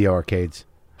 Before the video arcades.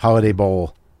 Holiday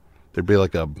Bowl. There'd be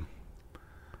like a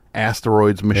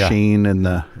asteroids machine in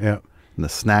the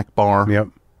snack bar. Yep.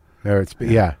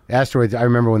 Asteroids. I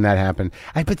remember when that happened.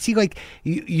 But see, like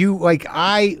you like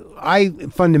I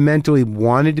fundamentally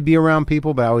wanted to be around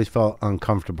people, but I always felt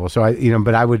uncomfortable. So I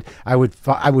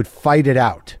would fight it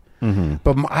out. Mm-hmm.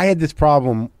 But I had this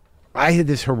problem. I had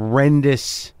this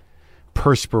horrendous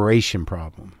perspiration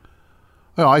problem.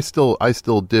 Oh, I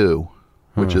still do,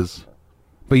 which is.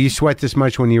 But you sweat this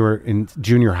much when you were in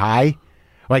junior high?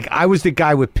 Like, I was the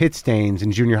guy with pit stains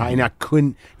in junior high, and I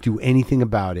couldn't do anything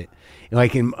about it.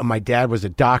 Like, my dad was a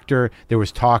doctor. There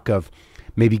was talk of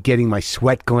maybe getting my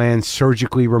sweat glands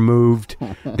surgically removed.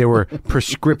 There were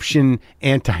prescription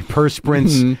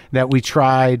antiperspirants that we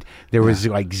tried. There was,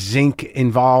 like, zinc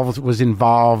was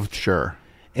involved. Sure.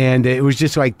 And it was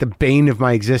just, like, the bane of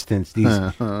my existence, these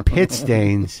pit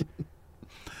stains.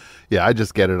 Yeah, I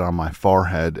just get it on my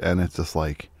forehead, and it's just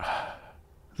like,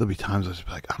 there'll be times I just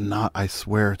be like, I'm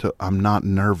not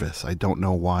nervous. I don't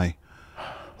know why.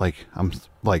 Like, I'm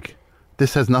like,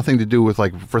 this has nothing to do with,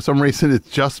 like, for some reason, it's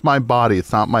just my body.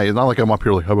 It's not like I'm up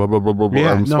here like, blah, blah, blah, blah,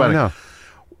 yeah, I'm sweating. No.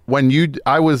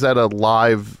 I was at a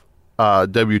live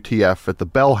WTF at the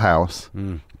Bell House,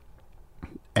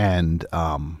 and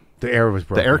the air was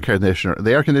broken.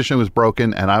 The air conditioner was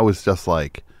broken, and I was just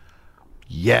like,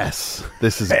 yes,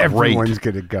 this is great. Everyone's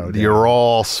going to go down. You're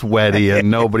all sweaty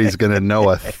and nobody's going to know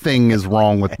a thing is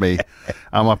wrong with me.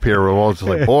 I'm up here. We're all just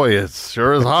like, boy, it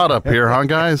sure is hot up here, huh,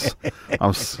 guys?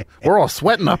 We're all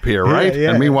sweating up here, right?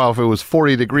 Yeah. And meanwhile, if it was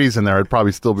 40 degrees in there, I'd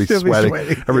probably still be sweating.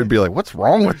 Everybody'd be like, what's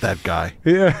wrong with that guy?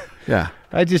 Yeah. Yeah.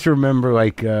 I just remember, I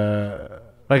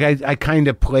kind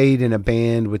of played in a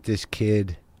band with this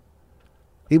kid.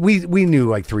 We knew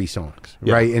like 3 songs,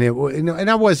 right? And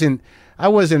I wasn't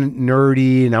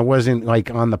nerdy, and I wasn't like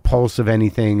on the pulse of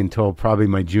anything until probably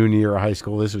my junior year of high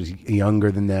school. This was younger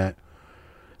than that.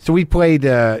 So we played,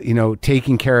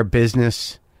 Taking Care of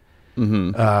Business.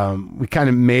 Mm-hmm. We kind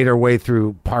of made our way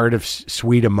through part of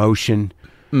Sweet Emotion.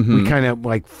 Mm-hmm. We kind of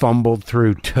like fumbled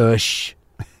through Tush.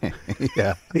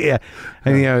 Yeah. Yeah.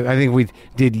 And, I think we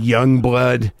did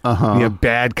Youngblood,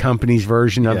 Bad Company's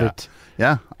version of it.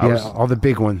 Yeah. All the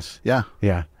big ones. Yeah.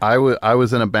 Yeah. I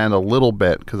was in a band a little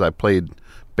bit because I played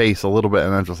bass a little bit,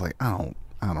 and I'm just like, I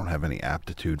don't have any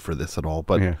aptitude for this at all.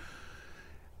 But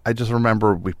I just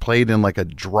remember we played in like a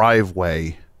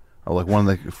driveway, or like one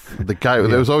of the guy.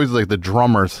 There was always like the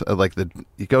drummers,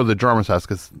 you go to the drummer's house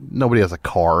because nobody has a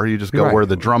car. You just go where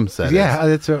the drum set is. Yeah,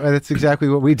 that's exactly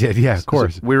what we did. Yeah, of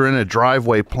course. So we were in a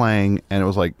driveway playing, and it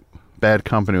was like Bad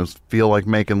Company. It was Feel Like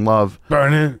Making Love.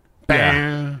 Burn it.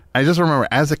 Yeah. I just remember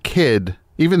as a kid,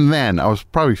 even then, I was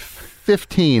probably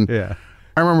 15. Yeah.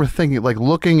 I remember thinking, like,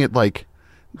 looking at like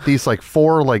these like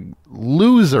 4 like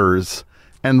losers,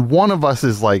 and one of us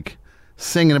is like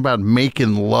singing about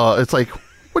making love. It's like,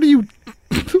 what are you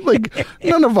like?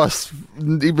 None of us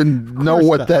even know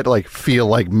what that like feel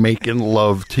like making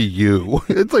love to you.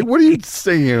 It's like, what are you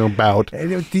singing about?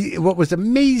 And what was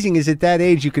amazing is at that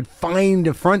age you could find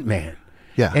a front man.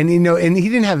 Yeah. And and he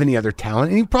didn't have any other talent,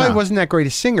 and he probably wasn't that great a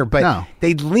singer, but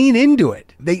they'd lean into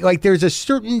it. There's a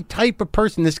certain type of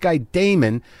person, this guy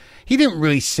Damon, he didn't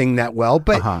really sing that well,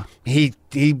 but he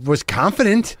was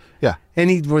confident. Yeah. And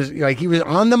he was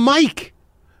on the mic.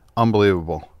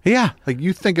 Unbelievable. Yeah. Like,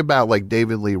 you think about like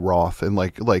David Lee Roth, and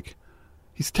like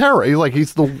he's terror.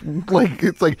 He's the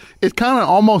it's like it kind of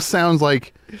almost sounds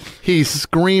like he's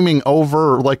screaming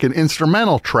over like an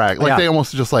instrumental track. Like they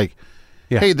almost just like,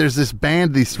 hey, there's this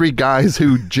band, these 3 guys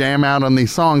who jam out on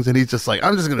these songs, and he's just like,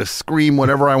 I'm just going to scream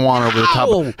whatever I want over the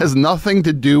top. Has nothing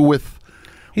to do with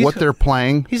what they're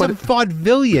playing. He's a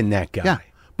vaudevillian, that guy. Yeah,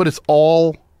 but it's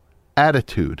all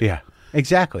attitude. Yeah,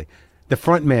 exactly. The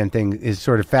front man thing is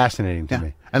sort of fascinating to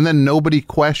me. And then nobody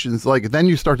questions, like, then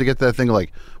you start to get that thing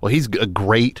like, well, he's a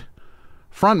great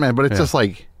front man, but it's just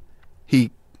like,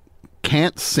 he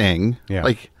can't sing. Yeah.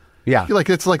 Like, Yeah. Like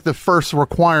it's like the first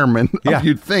requirement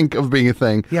you'd think of being a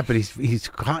thing. Yeah, but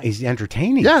he's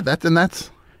entertaining. Yeah, that's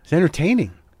It's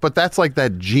entertaining. But that's like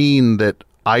that gene that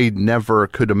I never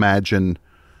could imagine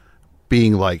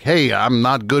being like, hey, I'm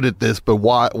not good at this, but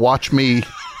watch me.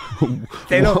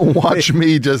 They don't watch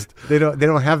me just. They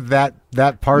don't have that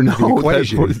part of the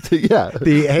equation.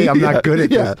 Hey, I'm not good at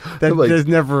this. That like,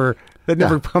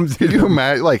 never comes. Can you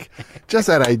imagine? Like just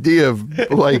that idea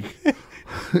of like,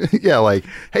 like,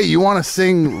 hey, you want to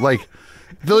sing? Like,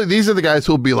 these are the guys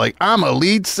who'll be like, I'm a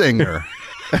lead singer,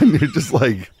 and you're just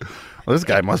like, well, this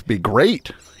guy must be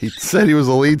great. He said he was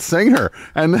a lead singer,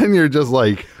 and then you're just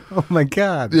like, oh my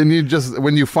God. And you just,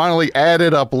 when you finally add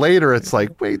it up later, it's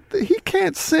like, wait, he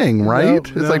can't sing, right?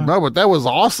 It's like, no, but that was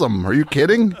awesome. Are you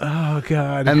kidding? Oh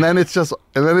God. And then it's just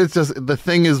the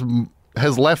thing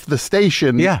has left the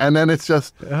station. Yeah. And then it's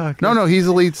just, no, he's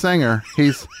a lead singer.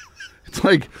 It's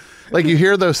like you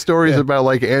hear those stories about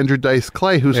like Andrew Dice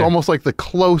Clay, who's almost like the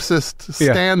closest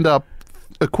stand-up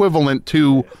equivalent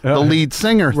to the lead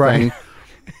singer thing.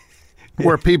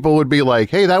 Where people would be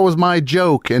like, hey, that was my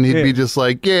joke. And he'd be just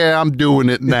like, yeah, I'm doing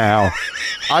it now.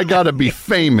 I got to be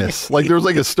famous. Like there was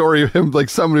like a story of him, like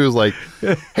somebody was like,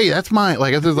 hey, that's my,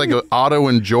 like there's like a Otto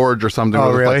and George or something. Oh,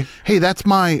 really? Like, hey, that's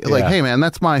my, like, hey, man,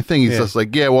 that's my thing. He's just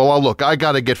like, yeah, well, look, I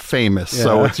got to get famous.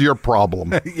 So it's your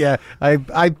problem. Yeah,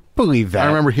 I believe that. I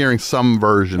remember hearing some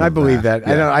version I of believe that.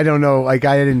 Yeah. I don't know. Like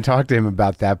I didn't talk to him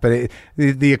about that, but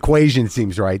the equation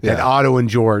seems right. That Otto and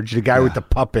George, the guy with the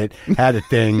puppet, had a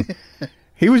thing.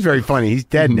 He was very funny. He's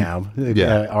dead now.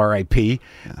 R.I.P.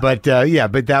 Yeah. But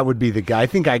but that would be the guy. I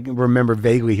think I remember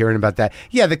vaguely hearing about that.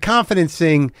 Yeah, the confidence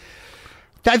thing.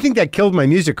 I think that killed my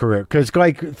music career because,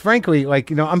 like, frankly, like,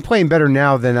 you know, I'm playing better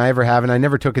now than I ever have, and I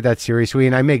never took it that seriously.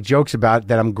 And I make jokes about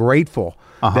that. I'm grateful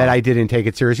that I didn't take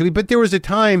it seriously. But there was a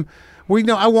time where, you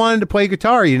know, I wanted to play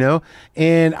guitar, you know,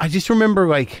 and I just remember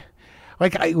like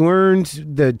I learned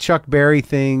the Chuck Berry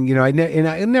thing, you know. I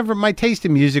never. My taste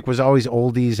in music was always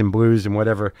oldies and blues and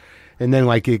whatever, and then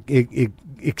like it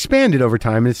expanded over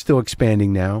time, and it's still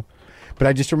expanding now. But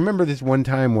I just remember this one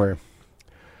time where,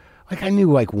 like, I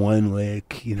knew like one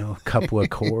lick, you know, a couple of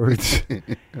chords,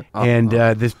 and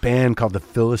this band called the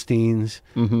Philistines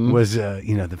was,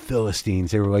 you know, the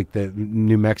Philistines. They were like the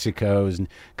New Mexico's and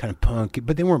kind of punk,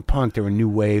 but they weren't punk. They were new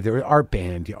wave. They were art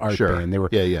band. They were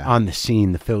on the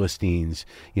scene. The Philistines.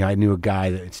 You know, I knew a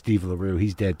guy, Steve LaRue.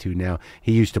 He's dead too now.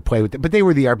 He used to play with them, but they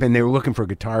were the art band. They were looking for a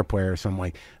guitar player. So I'm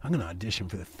like, I'm gonna audition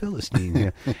for the Philistines. You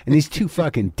know? And these two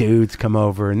fucking dudes come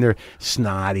over, and they're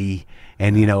snotty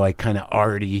and, you know, like kind of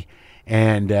arty.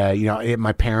 And, you know, at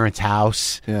my parents'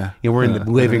 house, you know, we're in the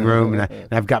living room, and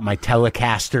I've got my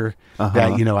Telecaster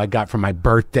that, you know, I got for my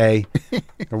birthday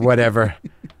or whatever.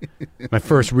 My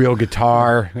first real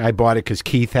guitar, I bought it because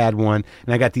Keith had one.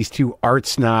 And I got these two art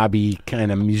snobby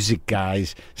kind of music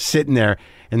guys sitting there.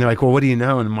 And they're like, well, what do you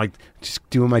know? And I'm like, just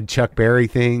doing my Chuck Berry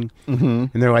thing. And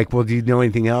they're like, well, do you know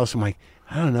anything else? I'm like,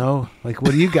 I don't know. Like,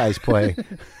 what do you guys play?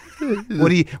 What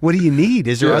do you need?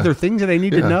 Is there other things that I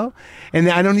need to know? And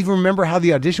I don't even remember how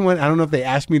the audition went. I don't know if they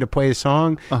asked me to play a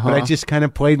song, but I just kind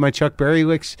of played my Chuck Berry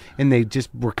licks, and they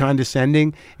just were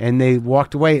condescending, and they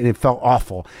walked away, and it felt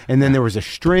awful. And then there was a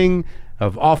string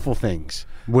of awful things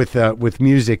with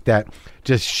music that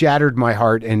just shattered my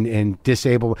heart and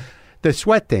disabled the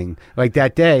Sweat thing. Like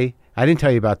that day, I didn't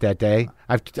tell you about that day.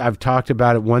 I've talked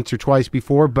about it once or twice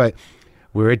before, but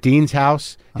we were at Dean's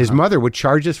house. His mother would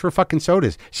charge us for fucking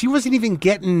sodas. She wasn't even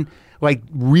getting like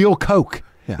real Coke.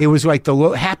 It was like the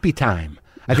Happy Time.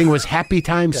 I think it was Happy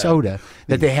Time soda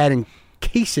that they had in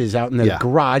cases out in the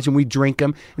garage, and we drink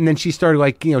them. And then she started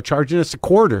like, you know, charging us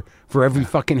 $0.25 for every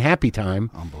fucking Happy Time.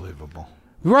 Unbelievable.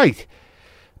 Right.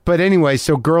 But anyway,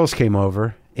 so girls came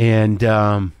over, and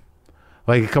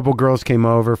like a couple girls came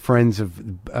over, friends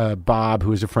of Bob, who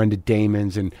was a friend of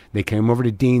Damon's, and they came over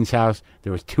to Dean's house.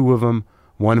 There was two of them.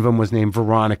 One of them was named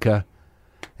Veronica,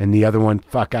 and the other one,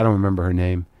 I don't remember her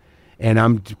name. And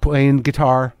I'm playing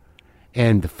guitar,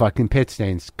 and the fucking pit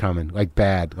stain's coming, like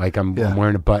bad. Like I'm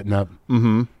wearing a button-up,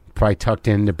 probably tucked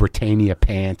in the Britannia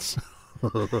pants.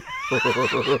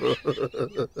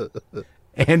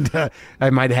 And I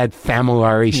might have had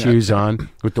Famulari shoes on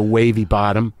with the wavy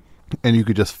bottom. And you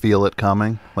could just feel it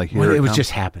coming, like it was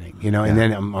just happening, you know. And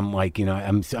then I'm like, you know,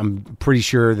 I'm pretty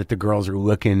sure that the girls are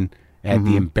looking at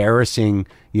the embarrassing,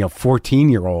 you know,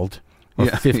 14-year-old or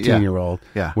 15-year-old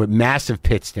with massive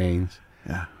pit stains.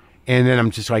 Yeah. And then I'm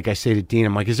just like, I say to Dean,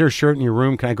 I'm like, is there a shirt in your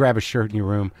room? Can I grab a shirt in your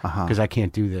room? Because I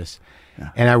can't do this.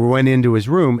 And I went into his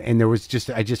room, and there was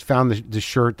I just found the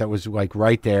shirt that was like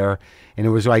right there, and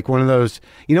it was like one of those,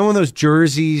 one of those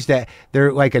jerseys that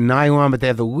they're like a nylon, but they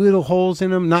have the little holes in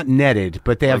them, not netted,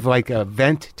 but they have like a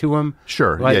vent to them.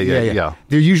 Sure. Like, Yeah.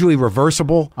 They're usually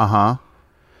reversible.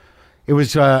 It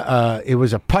was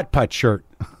a putt shirt,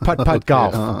 putt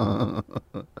golf,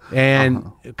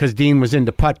 and because Dean was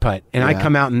into putt, and I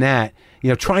come out in that,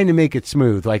 trying to make it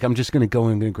smooth, like I'm just gonna go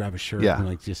and gonna grab a shirt, and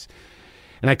like just.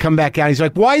 And I come back out. He's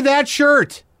like, "Why that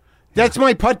shirt? That's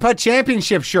my putt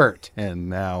championship shirt." And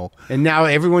now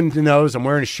everyone knows I'm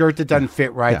wearing a shirt that doesn't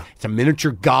fit right. Yeah. It's a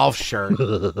miniature golf shirt.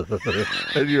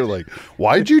 And you're like,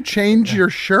 "Why'd you change your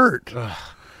shirt?"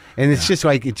 And it's just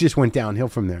like it just went downhill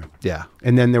from there. Yeah.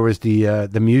 And then there was the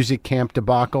music camp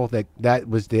debacle. That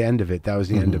was the end of it. That was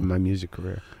the end of my music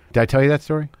career. Did I tell you that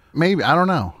story? Maybe. I don't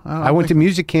know. I went to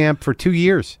music camp for 2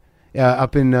 years.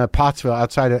 Up in Pottsville,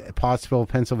 outside of Pottsville,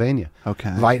 Pennsylvania.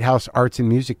 Okay. Lighthouse Arts and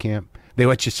Music Camp. They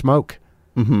let you smoke.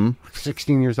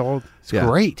 16 years old. It's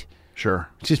great. Sure.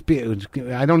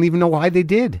 I don't even know why they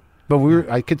did, but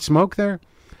I could smoke there.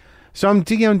 So I'm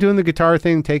doing the guitar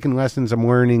thing, taking lessons. I'm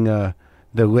learning the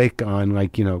lick on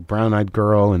Brown Eyed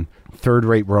Girl and Third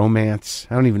Rate Romance.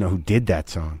 I don't even know who did that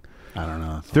song. I don't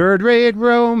know. Third Rate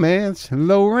Romance,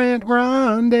 Low Rent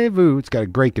Rendezvous. It's got a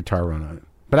great guitar run on it.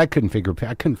 But I couldn't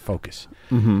focus.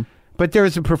 But there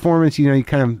was a performance, you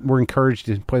kind of were encouraged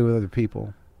to play with other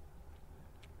people.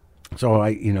 So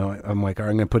I'm like, all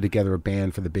right, I'm going to put together a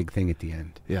band for the big thing at the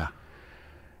end. Yeah.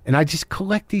 And I just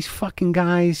collect these fucking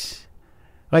guys.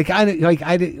 I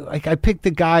picked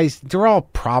the guys. They're all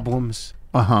problems.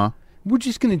 We're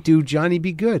just going to do Johnny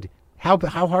Be Good. How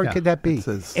hard could that be?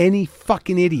 Any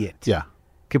fucking idiot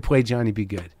could play Johnny Be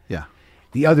Good. Yeah.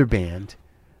 The other band,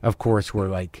 of course, were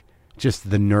like just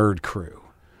the nerd crew.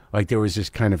 Like there was this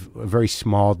kind of a very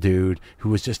small dude who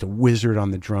was just a wizard on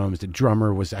the drums. The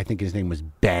drummer was, I think his name was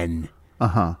Ben.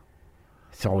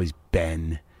 It's always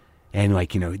Ben. And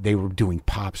they were doing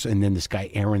pops, and then this guy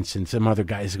Aronson, some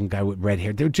guy with red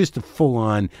hair. They were just a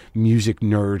full-on music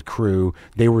nerd crew.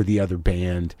 They were the other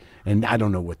band, and I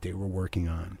don't know what they were working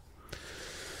on.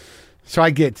 So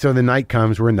the night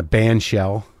comes, we're in the band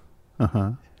shell.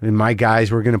 And my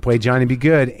guys were going to play Johnny Be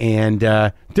Good, and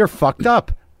they're fucked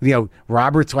up.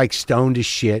 Robert's like stoned as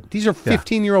shit. These are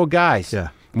 15-year-old guys. Yeah.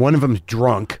 One of them's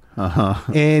drunk.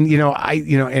 And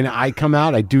I come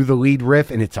out, I do the lead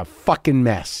riff, and it's a fucking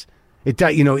mess.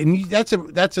 And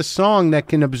that's a song that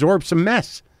can absorb some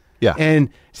mess. Yeah. And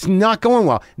it's not going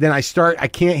well. Then I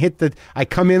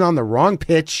come in on the wrong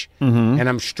pitch, and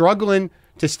I'm struggling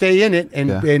to stay in it, and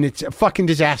it's a fucking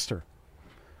disaster.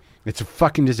 It's a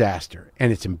fucking disaster,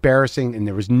 and it's embarrassing, and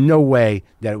there was no way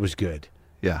that it was good.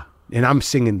 Yeah. And I'm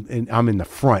singing, and I'm in the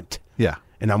front. Yeah.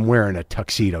 And I'm wearing a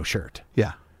tuxedo shirt.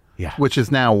 Yeah. Yeah. Which is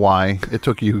now why it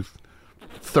took you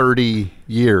 30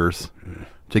 years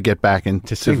to get back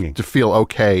into singing. To feel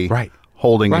okay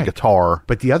holding a guitar.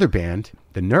 But the other band,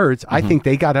 the Nerds, I think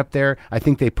they got up there. I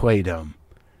think they played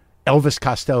Elvis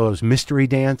Costello's Mystery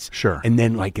Dance. Sure. And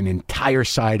then like an entire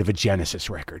side of a Genesis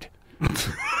record.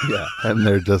 Yeah. And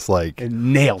they're just like...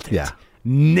 And nailed it. Yeah.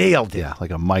 Nailed it. Yeah,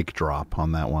 like a mic drop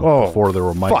on that one. Oh, before there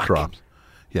were mic drops.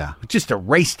 Yeah. It just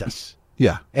erased us.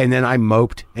 Yeah. And then I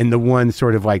moped, and the one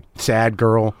sort of like sad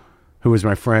girl who was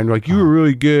my friend, like, you were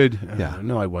really good. Yeah.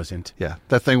 No, I wasn't. Yeah.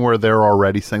 That thing where they're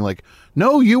already saying like,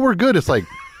 no, you were good. It's like,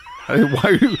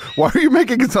 why are you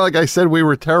making it sound like I said we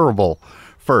were terrible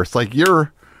first? Like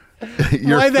you're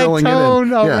why filling that tone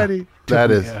it in. already? Yeah,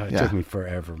 it took me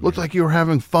forever. Man. Looks like you were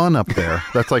having fun up there.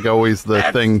 That's like always the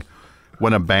thing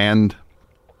when a band's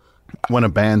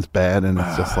bad and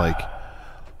it's just like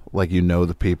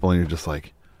the people and you're just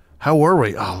like, how were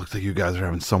we? Oh, looks like you guys are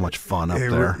having so much fun up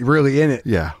there. Really in it.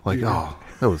 Yeah. Like, that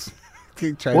was...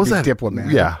 What was that?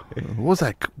 Diplomatic. Yeah. What was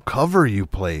that cover you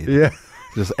played? Yeah.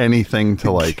 Just anything to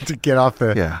like... to get off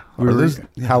the... Yeah.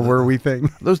 How were we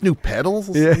thing? Those new pedals?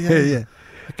 Yeah.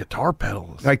 Like guitar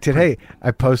pedals. Like today,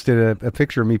 I posted a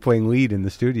picture of me playing lead in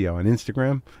the studio on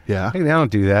Instagram. Yeah. I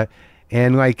don't do that.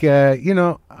 And like, I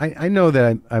know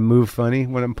that I move funny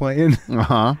when I'm playing.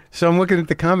 So I'm looking at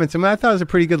the comments. I thought it was a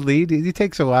pretty good lead. It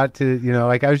takes a lot to,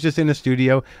 like I was just in a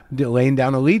studio laying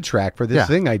down a lead track for this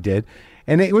thing I did.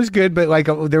 And it was good, but like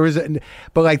there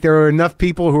were enough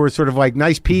people who were sort of like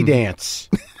nice pee dance.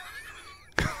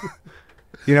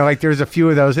 Like there's a few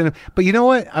of those in it. But you know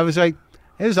what? I was like,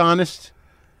 it was honest.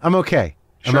 I'm okay.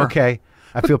 Sure. I'm okay.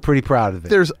 I feel pretty proud of it.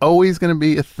 There's always going to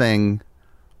be a thing.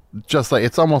 Just like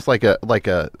it's almost like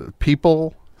a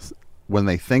people when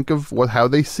they think of how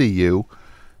they see you,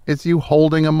 it's you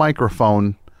holding a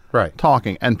microphone, right,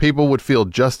 talking, and people would feel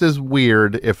just as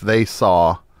weird if they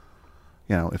saw,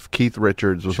 if Keith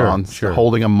Richards was Sure.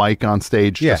 holding a mic on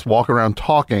stage, just walking around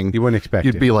talking, You wouldn't expect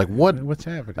you'd it. be like, What's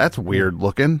happening? That's weird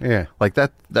looking. Yeah. Like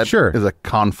that Sure. is a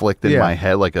conflict in my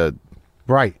head, like a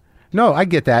Right. No, I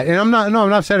get that. And I'm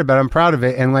not upset about it. I'm proud of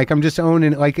it. And like, I'm just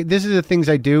owning, like, this is the things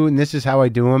I do and this is how I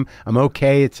do them. I'm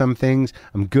okay at some things.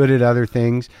 I'm good at other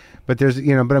things. But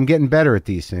but I'm getting better at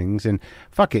these things and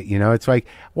fuck it. It's like,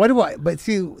 but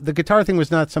see, the guitar thing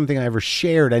was not something I ever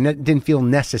shared. I didn't feel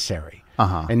necessary.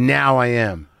 And now I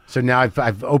am. So now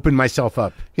I've opened myself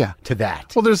up to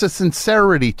that. Well, there's a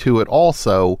sincerity to it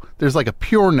also. There's like a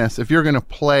pureness. If you're going to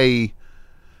play,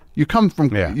 you come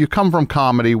from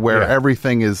comedy where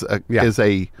everything is a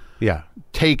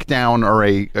takedown or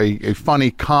a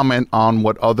funny comment on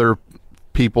what other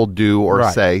people do or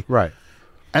say. Right.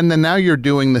 And then now you're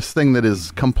doing this thing that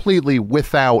is completely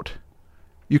without,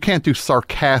 you can't do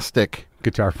sarcastic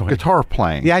guitar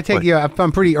playing. Yeah,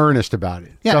 I'm pretty earnest about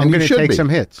it. Yeah, so I'm going to take some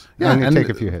hits. Yeah, I'm going to take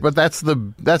a few hits. But that's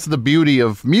the beauty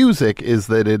of music, is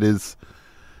that it is,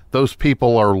 those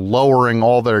people are lowering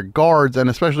all their guards, and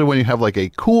especially when you have like a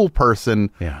cool person.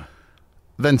 Yeah.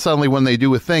 Then suddenly when they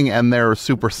do a thing and they're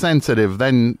super sensitive,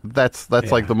 then that's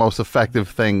like the most effective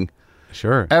thing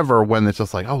ever, when it's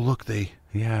just like, oh, look, they're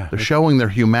showing their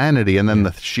humanity, and then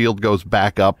the shield goes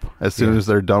back up as soon as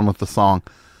they're done with the song.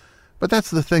 But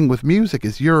that's the thing with music,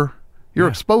 is you're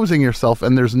exposing yourself,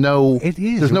 and there's no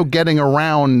getting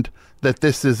around that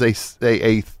this is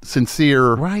a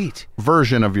sincere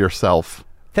version of yourself.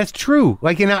 That's true.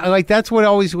 That's what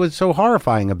always was so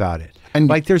horrifying about it. And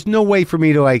like, there's no way for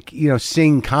me to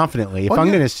sing confidently. If I'm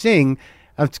going to sing,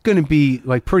 it's going to be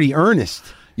like pretty earnest.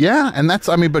 Yeah, and that's,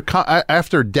 but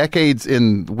after decades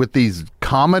with these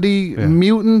comedy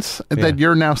mutants, that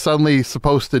you're now suddenly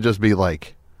supposed to just be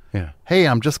like, hey,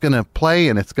 I'm just going to play,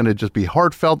 and it's going to just be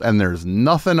heartfelt, and there's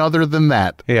nothing other than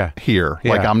that here.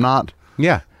 Yeah. Like, I'm not...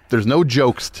 Yeah. There's no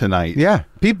jokes tonight. Yeah.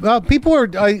 People are,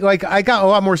 like, I got a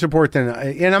lot more support than...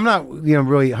 And I'm not,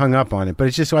 really hung up on it, but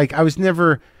it's just like, I was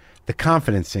never the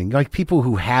confidence thing. Like, people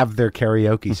who have their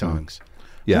karaoke songs.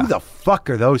 Yeah. Who the fuck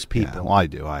are those people? Yeah, well, I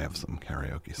do. I have some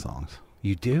karaoke songs.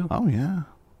 You do? Oh, yeah.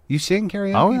 You sing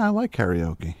karaoke? Oh, yeah, I like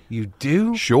karaoke. You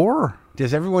do? Sure.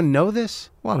 Does everyone know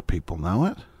this? A lot of people know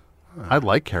it. I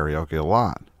like karaoke a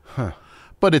lot. Huh.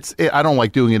 But I don't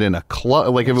like doing it in a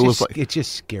club. Like, it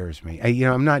just scares me.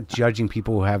 I'm not judging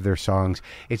people who have their songs.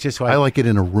 It's just like, I like it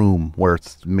in a room where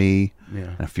it's me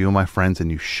and a few of my friends,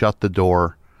 and you shut the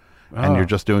door, and you're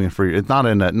just doing it for you. It's not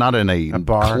in a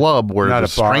bar? club where Not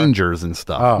there's a bar? strangers and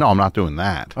stuff. Oh. No, I'm not doing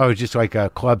that. Oh, just like a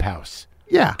clubhouse.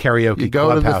 Yeah, karaoke. You go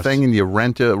clubhouse. to the thing and you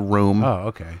rent a room. Oh,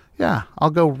 okay. Yeah, I'll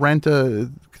go rent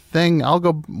a thing. I'll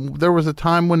go. There was a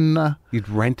time when you'd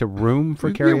rent a room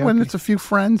for karaoke. Yeah, when it's a few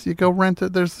friends, you go rent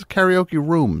it. There's karaoke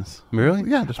rooms. Really?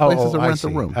 Yeah, there's places to rent a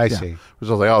room. I see. It was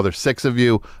like, oh, there's 6 of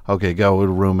you. Okay, go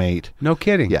to room 8. No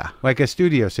kidding. Yeah, like a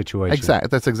studio situation. Exactly.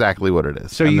 That's exactly what it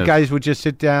is. So you guys would just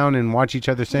sit down and watch each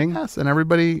other sing? Yes, and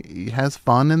everybody has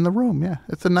fun in the room. Yeah,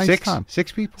 it's a nice time.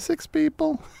 6 people? 6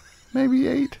 people, maybe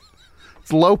 8.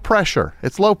 It's low pressure.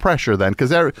 It's low pressure then, because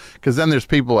then there's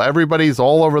people. Everybody's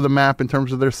all over the map in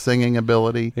terms of their singing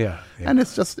ability. Yeah. And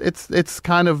it's just it's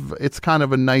kind of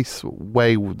a nice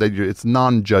way that it's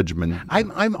non-judgment. I'm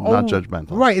not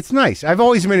judgmental. Right. It's nice. I've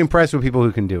always been impressed with people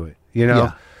who can do it.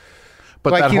 Yeah.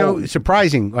 But like,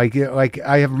 surprising. Like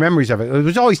I have memories of it. It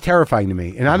was always terrifying to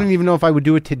me, and I don't even know if I would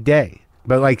do it today.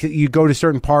 But like, you go to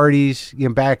certain parties,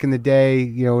 back in the day,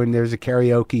 and there's a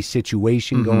karaoke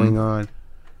situation going on.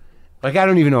 Like, I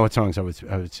don't even know what songs I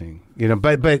would sing,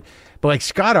 but like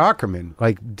Scott Aukerman,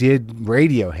 like, did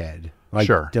Radiohead, like,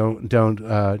 sure. don't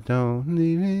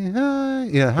leave me high,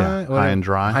 high and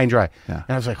dry, yeah. And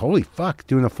I was like, holy fuck,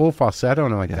 doing a full falsetto,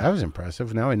 and I'm like, that was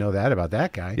impressive. Now I know that about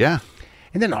that guy. Yeah.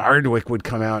 And then Hardwick would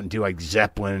come out and do like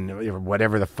Zeppelin or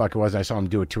whatever the fuck it was. I saw him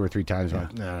do it 2 or 3 times. I'm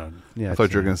like, no, I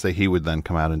thought you were going to say he would then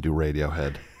come out and do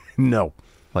Radiohead. No.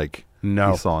 Like,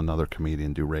 no. He saw another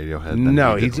comedian do Radiohead.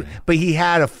 No, but he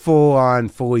had a full-on,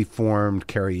 fully formed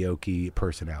karaoke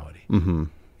personality. Mm-hmm.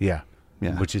 Yeah,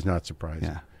 which is not surprising.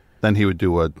 Yeah. Then he would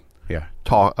do a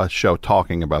show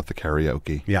talking about the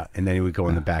karaoke. Yeah, and then he would go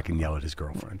in the back and yell at his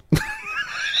girlfriend.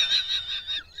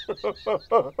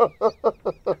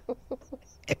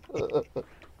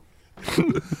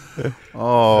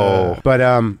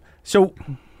 But so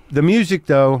the music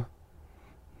though,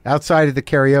 outside of the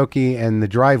karaoke and the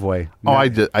driveway. Oh, I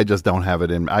just don't have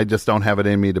it in. I just don't have it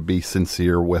in me to be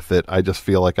sincere with it. I just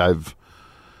feel like I've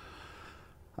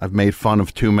made fun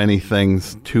of too many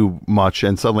things too much,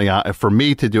 and suddenly for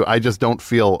me to do, I just don't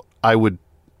feel I would.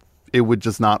 it would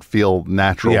just not feel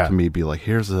natural Yeah. to me. Be like,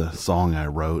 here's a song I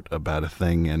wrote about a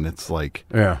thing, and it's like,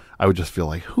 Yeah. I would just feel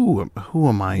like, who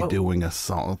am I doing a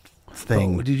song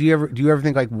thing? Do you ever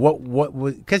think like what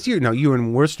was, because you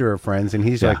and Worcester are friends, and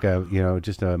he's Yeah. like a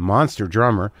just a monster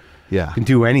drummer, Yeah. can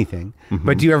do anything. Mm-hmm.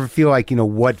 But do you ever feel like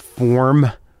what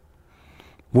form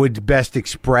would best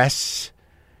express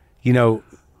your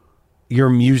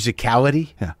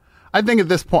musicality? Yeah. I think at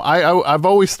this point, I've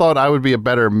always thought I would be a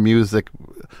better music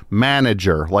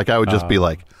manager. Like, I would just be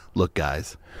like, look,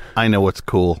 guys, I know what's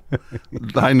cool.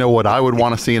 I know what I would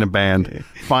want to see in a band.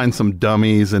 Find some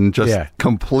dummies and just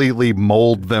completely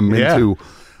mold them into,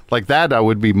 like that. I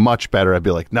would be much better. I'd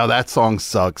be like, no, that song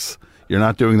sucks. You're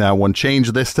not doing that one.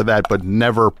 Change this to that, but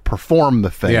never perform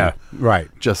the thing. Yeah, right.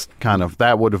 Just kind of,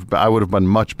 I would have been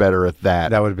much better at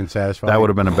that. That would have been satisfying. That would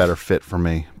have been a better fit for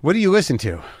me. What do you listen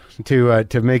to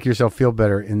make yourself feel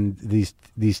better in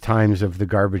these times of the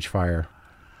garbage fire?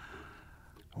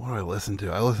 What do I listen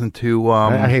to? I listen to.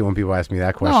 I hate when people ask me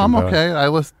that question. No, I'm but- okay.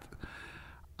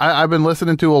 I've been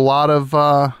listening to a lot of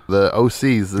the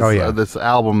OCs. This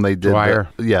album they did. Dwyer.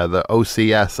 The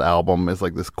OCS album is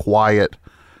like this quiet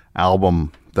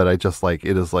album that I just like.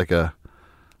 It is like a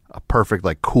perfect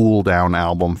like cool down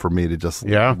album for me to just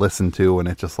listen to, and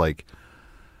it's like,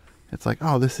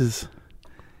 oh, this is.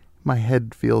 My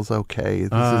head feels okay.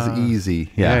 This is easy.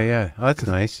 Yeah. Oh, that's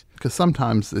nice. Because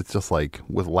sometimes it's just like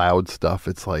with loud stuff,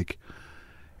 it's like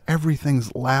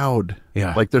everything's loud.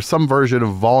 Yeah. Like there's some version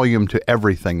of volume to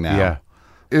everything now. Yeah.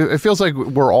 It feels like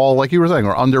we're all, like you were saying,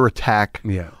 we're under attack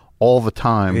all the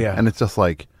time. Yeah. And it's just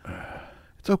like,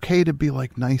 it's okay to be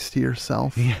like nice to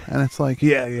yourself. Yeah. And it's like,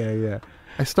 Yeah.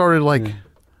 I started like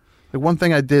one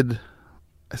thing I did,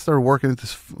 I started working at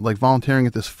this, like volunteering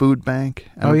at this food bank.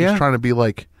 And I'm just trying to be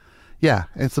like, yeah,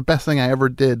 it's the best thing I ever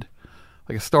did.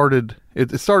 Like it started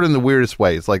in the weirdest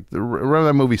ways. Like remember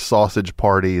that movie Sausage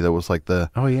Party? That was like the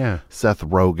Seth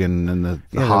Rogen and the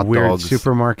hot weird dogs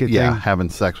supermarket thing. having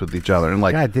sex with each other, and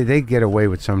like God, did they get away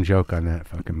with some joke on that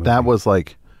fucking movie? that was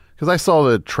like, because I saw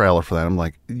the trailer for that. I'm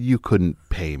like, you couldn't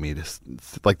pay me to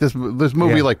like this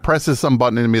movie like presses some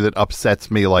button in me that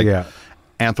upsets me like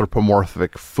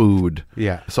anthropomorphic food.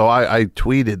 Yeah. So I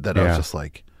tweeted that I was just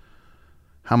like,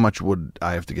 how much would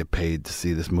I have to get paid to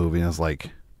see this movie? And I was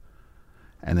like,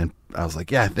 and then I was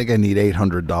like, yeah, I think I need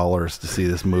 $800 to see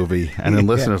this movie. And then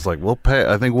listeners like, we'll pay.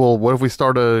 I think what if we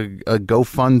start a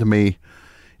GoFundMe,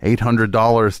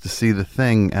 $800 to see the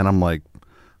thing? And I'm like,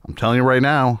 I'm telling you right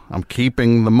now, I'm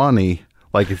keeping the money.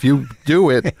 Like if you do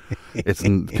it, it's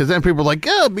because then people are like,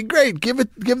 yeah, it'd be great. Give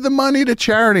the money to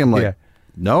charity. I'm like,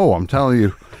 no, I'm telling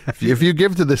you. If you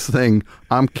give to this thing,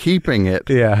 I'm keeping it.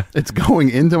 Yeah. It's going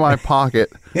into my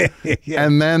pocket.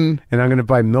 And then... And I'm going to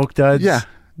buy Milk Duds. Yeah.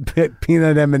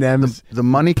 Peanut M&Ms. The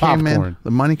money came in. Popcorn.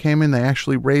 The money came in. They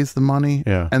actually raised the money.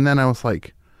 Yeah. And then I was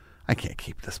like, I can't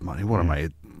keep this money. What am I, a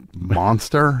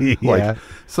monster? Yeah. Like,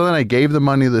 so then I gave the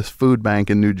money to this food bank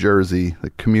in New Jersey,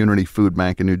 the community food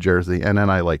bank in New Jersey. And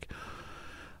then I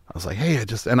was like, hey,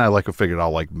 I figured I'll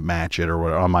like match it or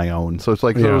whatever on my own. So it's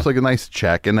like, so it was like a nice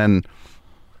check. And then...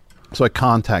 So I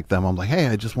contact them. I'm like, hey,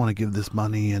 I just want to give this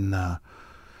money. And they're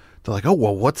like, oh,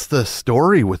 well, what's the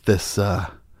story with this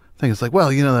thing? It's like, well,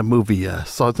 that movie.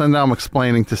 So now I'm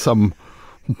explaining to some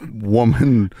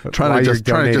woman trying to just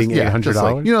like,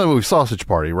 the movie Sausage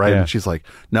Party, right? Yeah. And she's like,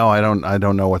 no, I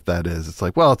don't know what that is. It's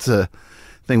like, well, it's a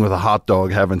thing with a hot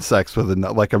dog having sex with it.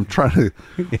 Like I'm trying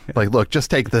to like, look,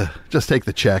 just take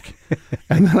the check.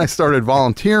 And then I started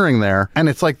volunteering there, and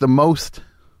it's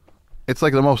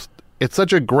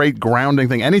such a great grounding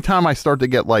thing. Anytime I start to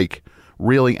get like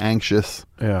really anxious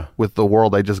with the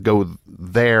world, I just go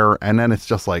there, and then it's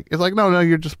like no,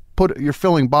 you're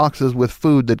filling boxes with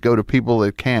food that go to people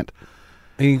that can't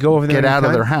and you go over there get out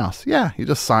of their house. Yeah, you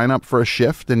just sign up for a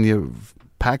shift and you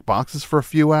pack boxes for a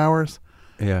few hours.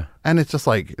 Yeah. And it's just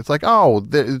like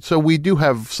so we do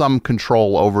have some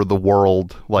control over the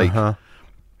world, like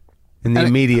in the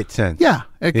immediate sense. Yeah,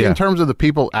 in terms of the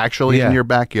people actually in your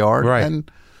backyard, right? And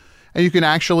you can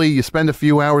you spend a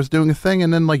few hours doing a thing,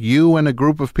 and then like you and a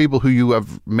group of people who you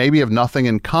have nothing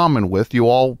in common with, you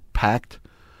all packed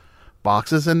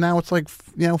boxes, and now it's like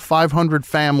 500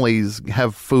 families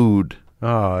have food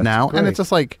now, great. and it's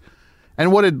just like,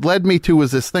 and what it led me to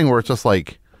was this thing where it's just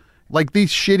like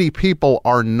these shitty people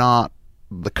are not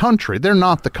the country. They're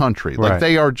not the country. Right.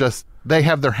 Like they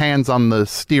have their hands on the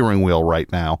steering wheel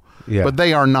right now, Yeah. but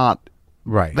they are not.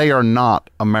 Right. They are not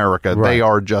America. Right. They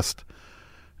are just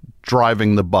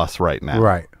driving the bus right now.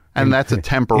 Right. And that's a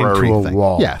temporary into a thing.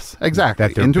 wall. Yes, exactly.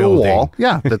 That they're into building. a wall.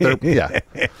 Yeah.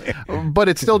 But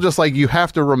it's still just like you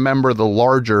have to remember the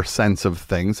larger sense of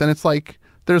things. And it's like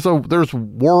there's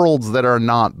worlds that are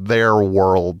not their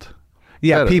world.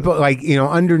 Yeah, people like,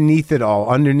 underneath it all,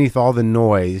 underneath all the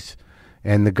noise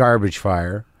and the garbage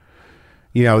fire,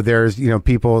 there's,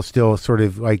 people still sort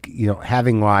of like,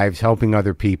 having lives, helping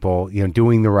other people,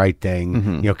 doing the right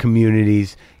thing,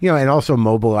 communities, and also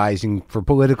mobilizing for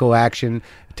political action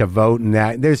to vote and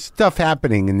that. There's stuff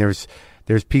happening, and there's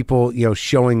people,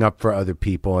 showing up for other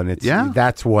people, and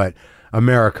that's what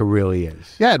America really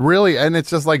is. Yeah, it really, and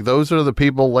it's just like those are the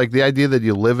people, like the idea that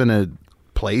you live in a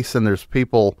place and there's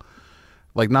people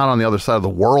like not on the other side of the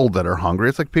world that are hungry.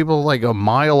 It's like people like a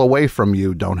mile away from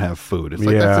you don't have food. It's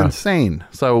like that's insane.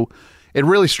 So it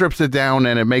really strips it down,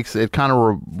 and it makes it kind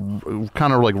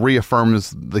of like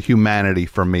reaffirms the humanity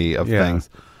for me of things.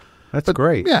 That's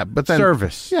great. Yeah, but then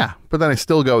service. Yeah, but then I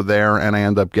still go there, and I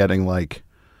end up getting like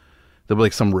there'll be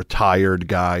like some retired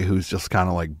guy who's just kind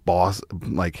of like boss,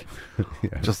 like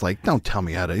just like, don't tell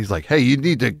me how to. He's like, hey, you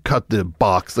need to cut the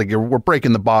box. Like we're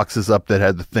breaking the boxes up that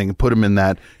had the thing and put them in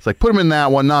that. He's like, put them in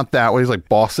that one, not that one. He's like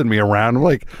bossing me around. I'm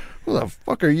like, who the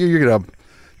fuck are you? You're gonna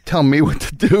tell me what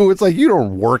to do? It's like, you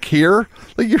don't work here.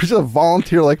 Like you're just a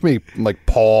volunteer like me. I'm like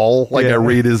Paul. Like I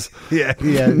read his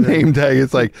name tag.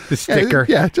 It's like the sticker.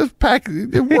 Yeah, just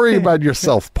worry about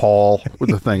yourself, Paul, with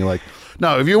the thing. Like,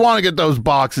 no, if you want to get those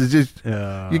boxes, just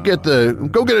you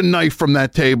go get a knife from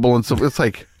that table, and so it's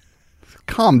like,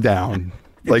 calm down.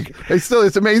 Like it's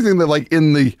amazing that like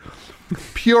in the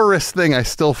purest thing, I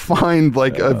still find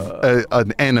like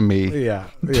an enemy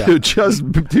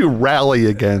to rally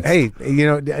against. Hey,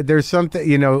 there's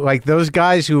something, like those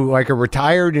guys who like are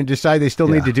retired and decide they still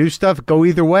need to do stuff. Go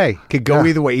either way. Could go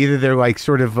either way. Either they're like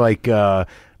sort of like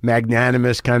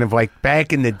magnanimous, kind of like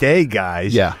back in the day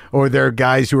guys. Yeah. Or they're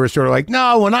guys who are sort of like,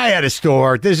 no, when I had a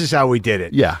store, this is how we did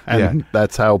it. Yeah. And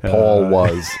that's how Paul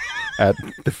was at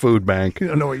the food bank. You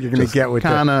don't know what you're going to get with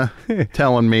kind of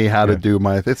telling me how to do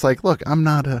my. It's like, look, I'm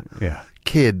not a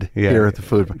kid here at the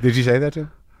food bank. Did you say that to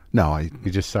him? No,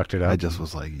 you just sucked it up. I just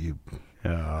was like,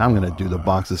 I'm going to do the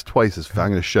boxes twice as fast. I'm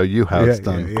going to show you how it's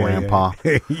done, Grandpa.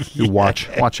 You watch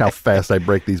how fast I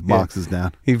break these boxes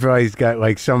down. He probably's got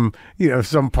like some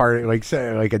part, like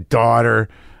say, like a daughter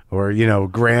or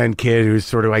grandkid who's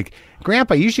sort of like,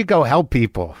 Grandpa, you should go help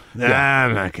people. Nah,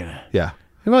 I'm not gonna. Yeah.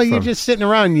 Well, you're just sitting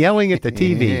around yelling at the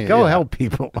TV. Go help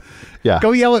people. Yeah.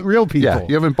 Go yell at real people. Yeah.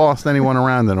 You haven't bossed anyone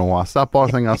around in a while. Stop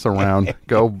bossing us around.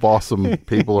 Go boss some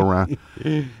people around.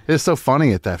 It's so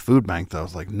funny at that food bank, though.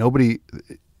 It's like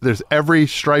there's every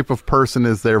stripe of person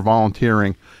is there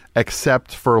volunteering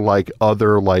except for like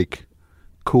other like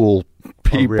cool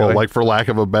people, really? like for lack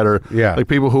of a better, like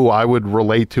people who I would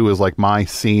relate to as like my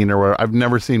scene or whatever. I've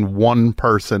never seen one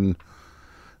person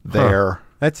there.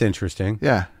 That's interesting.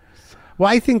 Yeah. Well,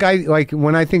 I think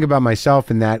when I think about myself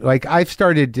and that, like I've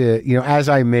started to, as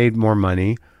I made more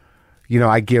money,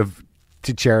 I give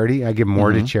to charity. I give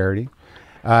more to charity.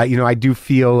 I do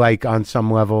feel like on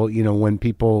some level, when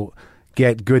people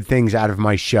get good things out of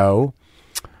my show,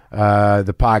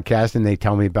 the podcast, and they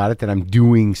tell me about it, that I'm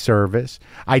doing service.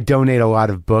 I donate a lot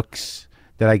of books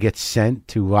that I get sent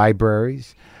to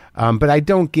libraries, but I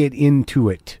don't get into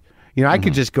it. I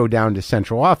could just go down to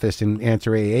central office and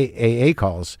answer AA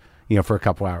calls, for a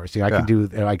couple hours. I could do,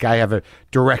 like, I have a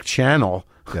direct channel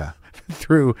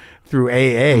through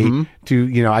AA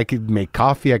to, I could make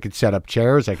coffee, I could set up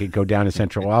chairs, I could go down to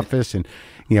central office and,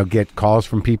 get calls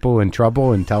from people in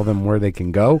trouble and tell them where they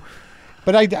can go.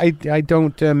 But I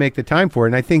don't make the time for it.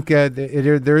 And I think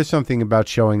there is something about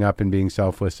showing up and being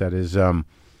selfless that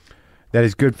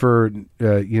is good for,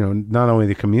 not only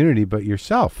the community, but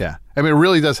yourself. Yeah. I mean, it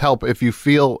really does help if you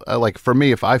feel like, for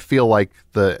me, if I feel like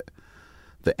the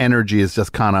energy is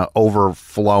just kind of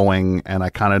overflowing and I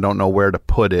kind of don't know where to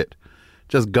put it,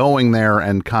 just going there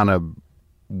and kind of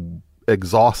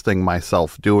exhausting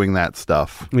myself doing that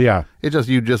stuff. Yeah.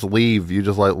 You just leave.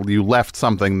 You left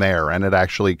something there and it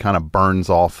actually kind of burns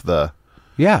off the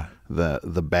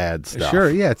bad stuff.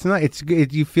 Sure. Yeah. It's not,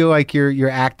 you feel like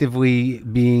you're actively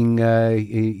being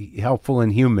helpful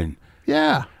and human.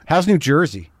 Yeah. How's New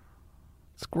Jersey?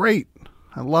 It's great.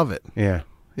 I love it. Yeah.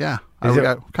 Yeah.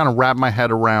 I kind of wrap my head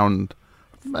around.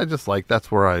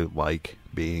 That's where I like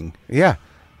being. Yeah.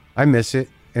 I miss it.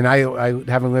 And I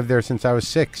haven't lived there since I was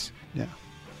 6. Yeah.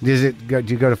 Do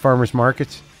you go to farmers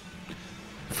markets?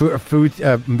 Food,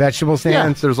 vegetable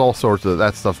stands? Yeah. There's all sorts of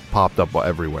that stuff popped up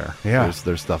everywhere. Yeah.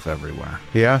 There's stuff everywhere.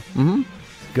 Yeah. Mm-hmm.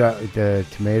 Got the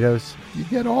tomatoes. You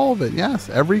get all of it. Yes.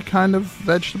 Every kind of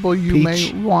vegetable you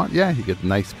may want. Yeah. You get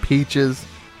nice peaches.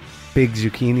 Big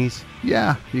zucchinis.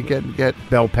 Yeah, you get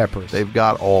bell peppers. They've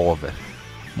got all of it,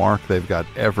 Mark. They've got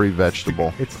every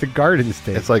vegetable. It's the garden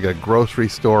state. It's like a grocery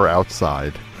store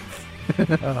outside.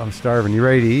 Oh, I'm starving. You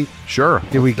ready to eat? Sure.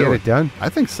 Did we let's do get it done? I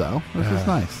think so. This is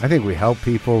nice. I think we helped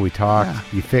people. We talked. Yeah.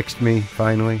 You fixed me,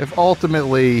 finally. If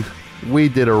ultimately we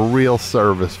did a real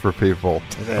service for people.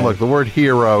 Yeah. Look, the word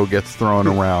hero gets thrown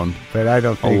around But I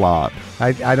don't a think lot.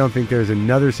 I don't think there's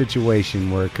another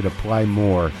situation where it could apply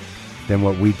more than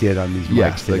what we did on these mics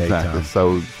Yes, today, exactly.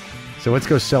 Tom. So let's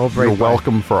go celebrate. You're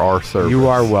welcome for our service. You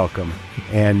are welcome.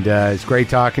 And it's great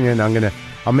talking to you, and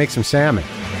I'll make some salmon.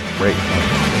 Great.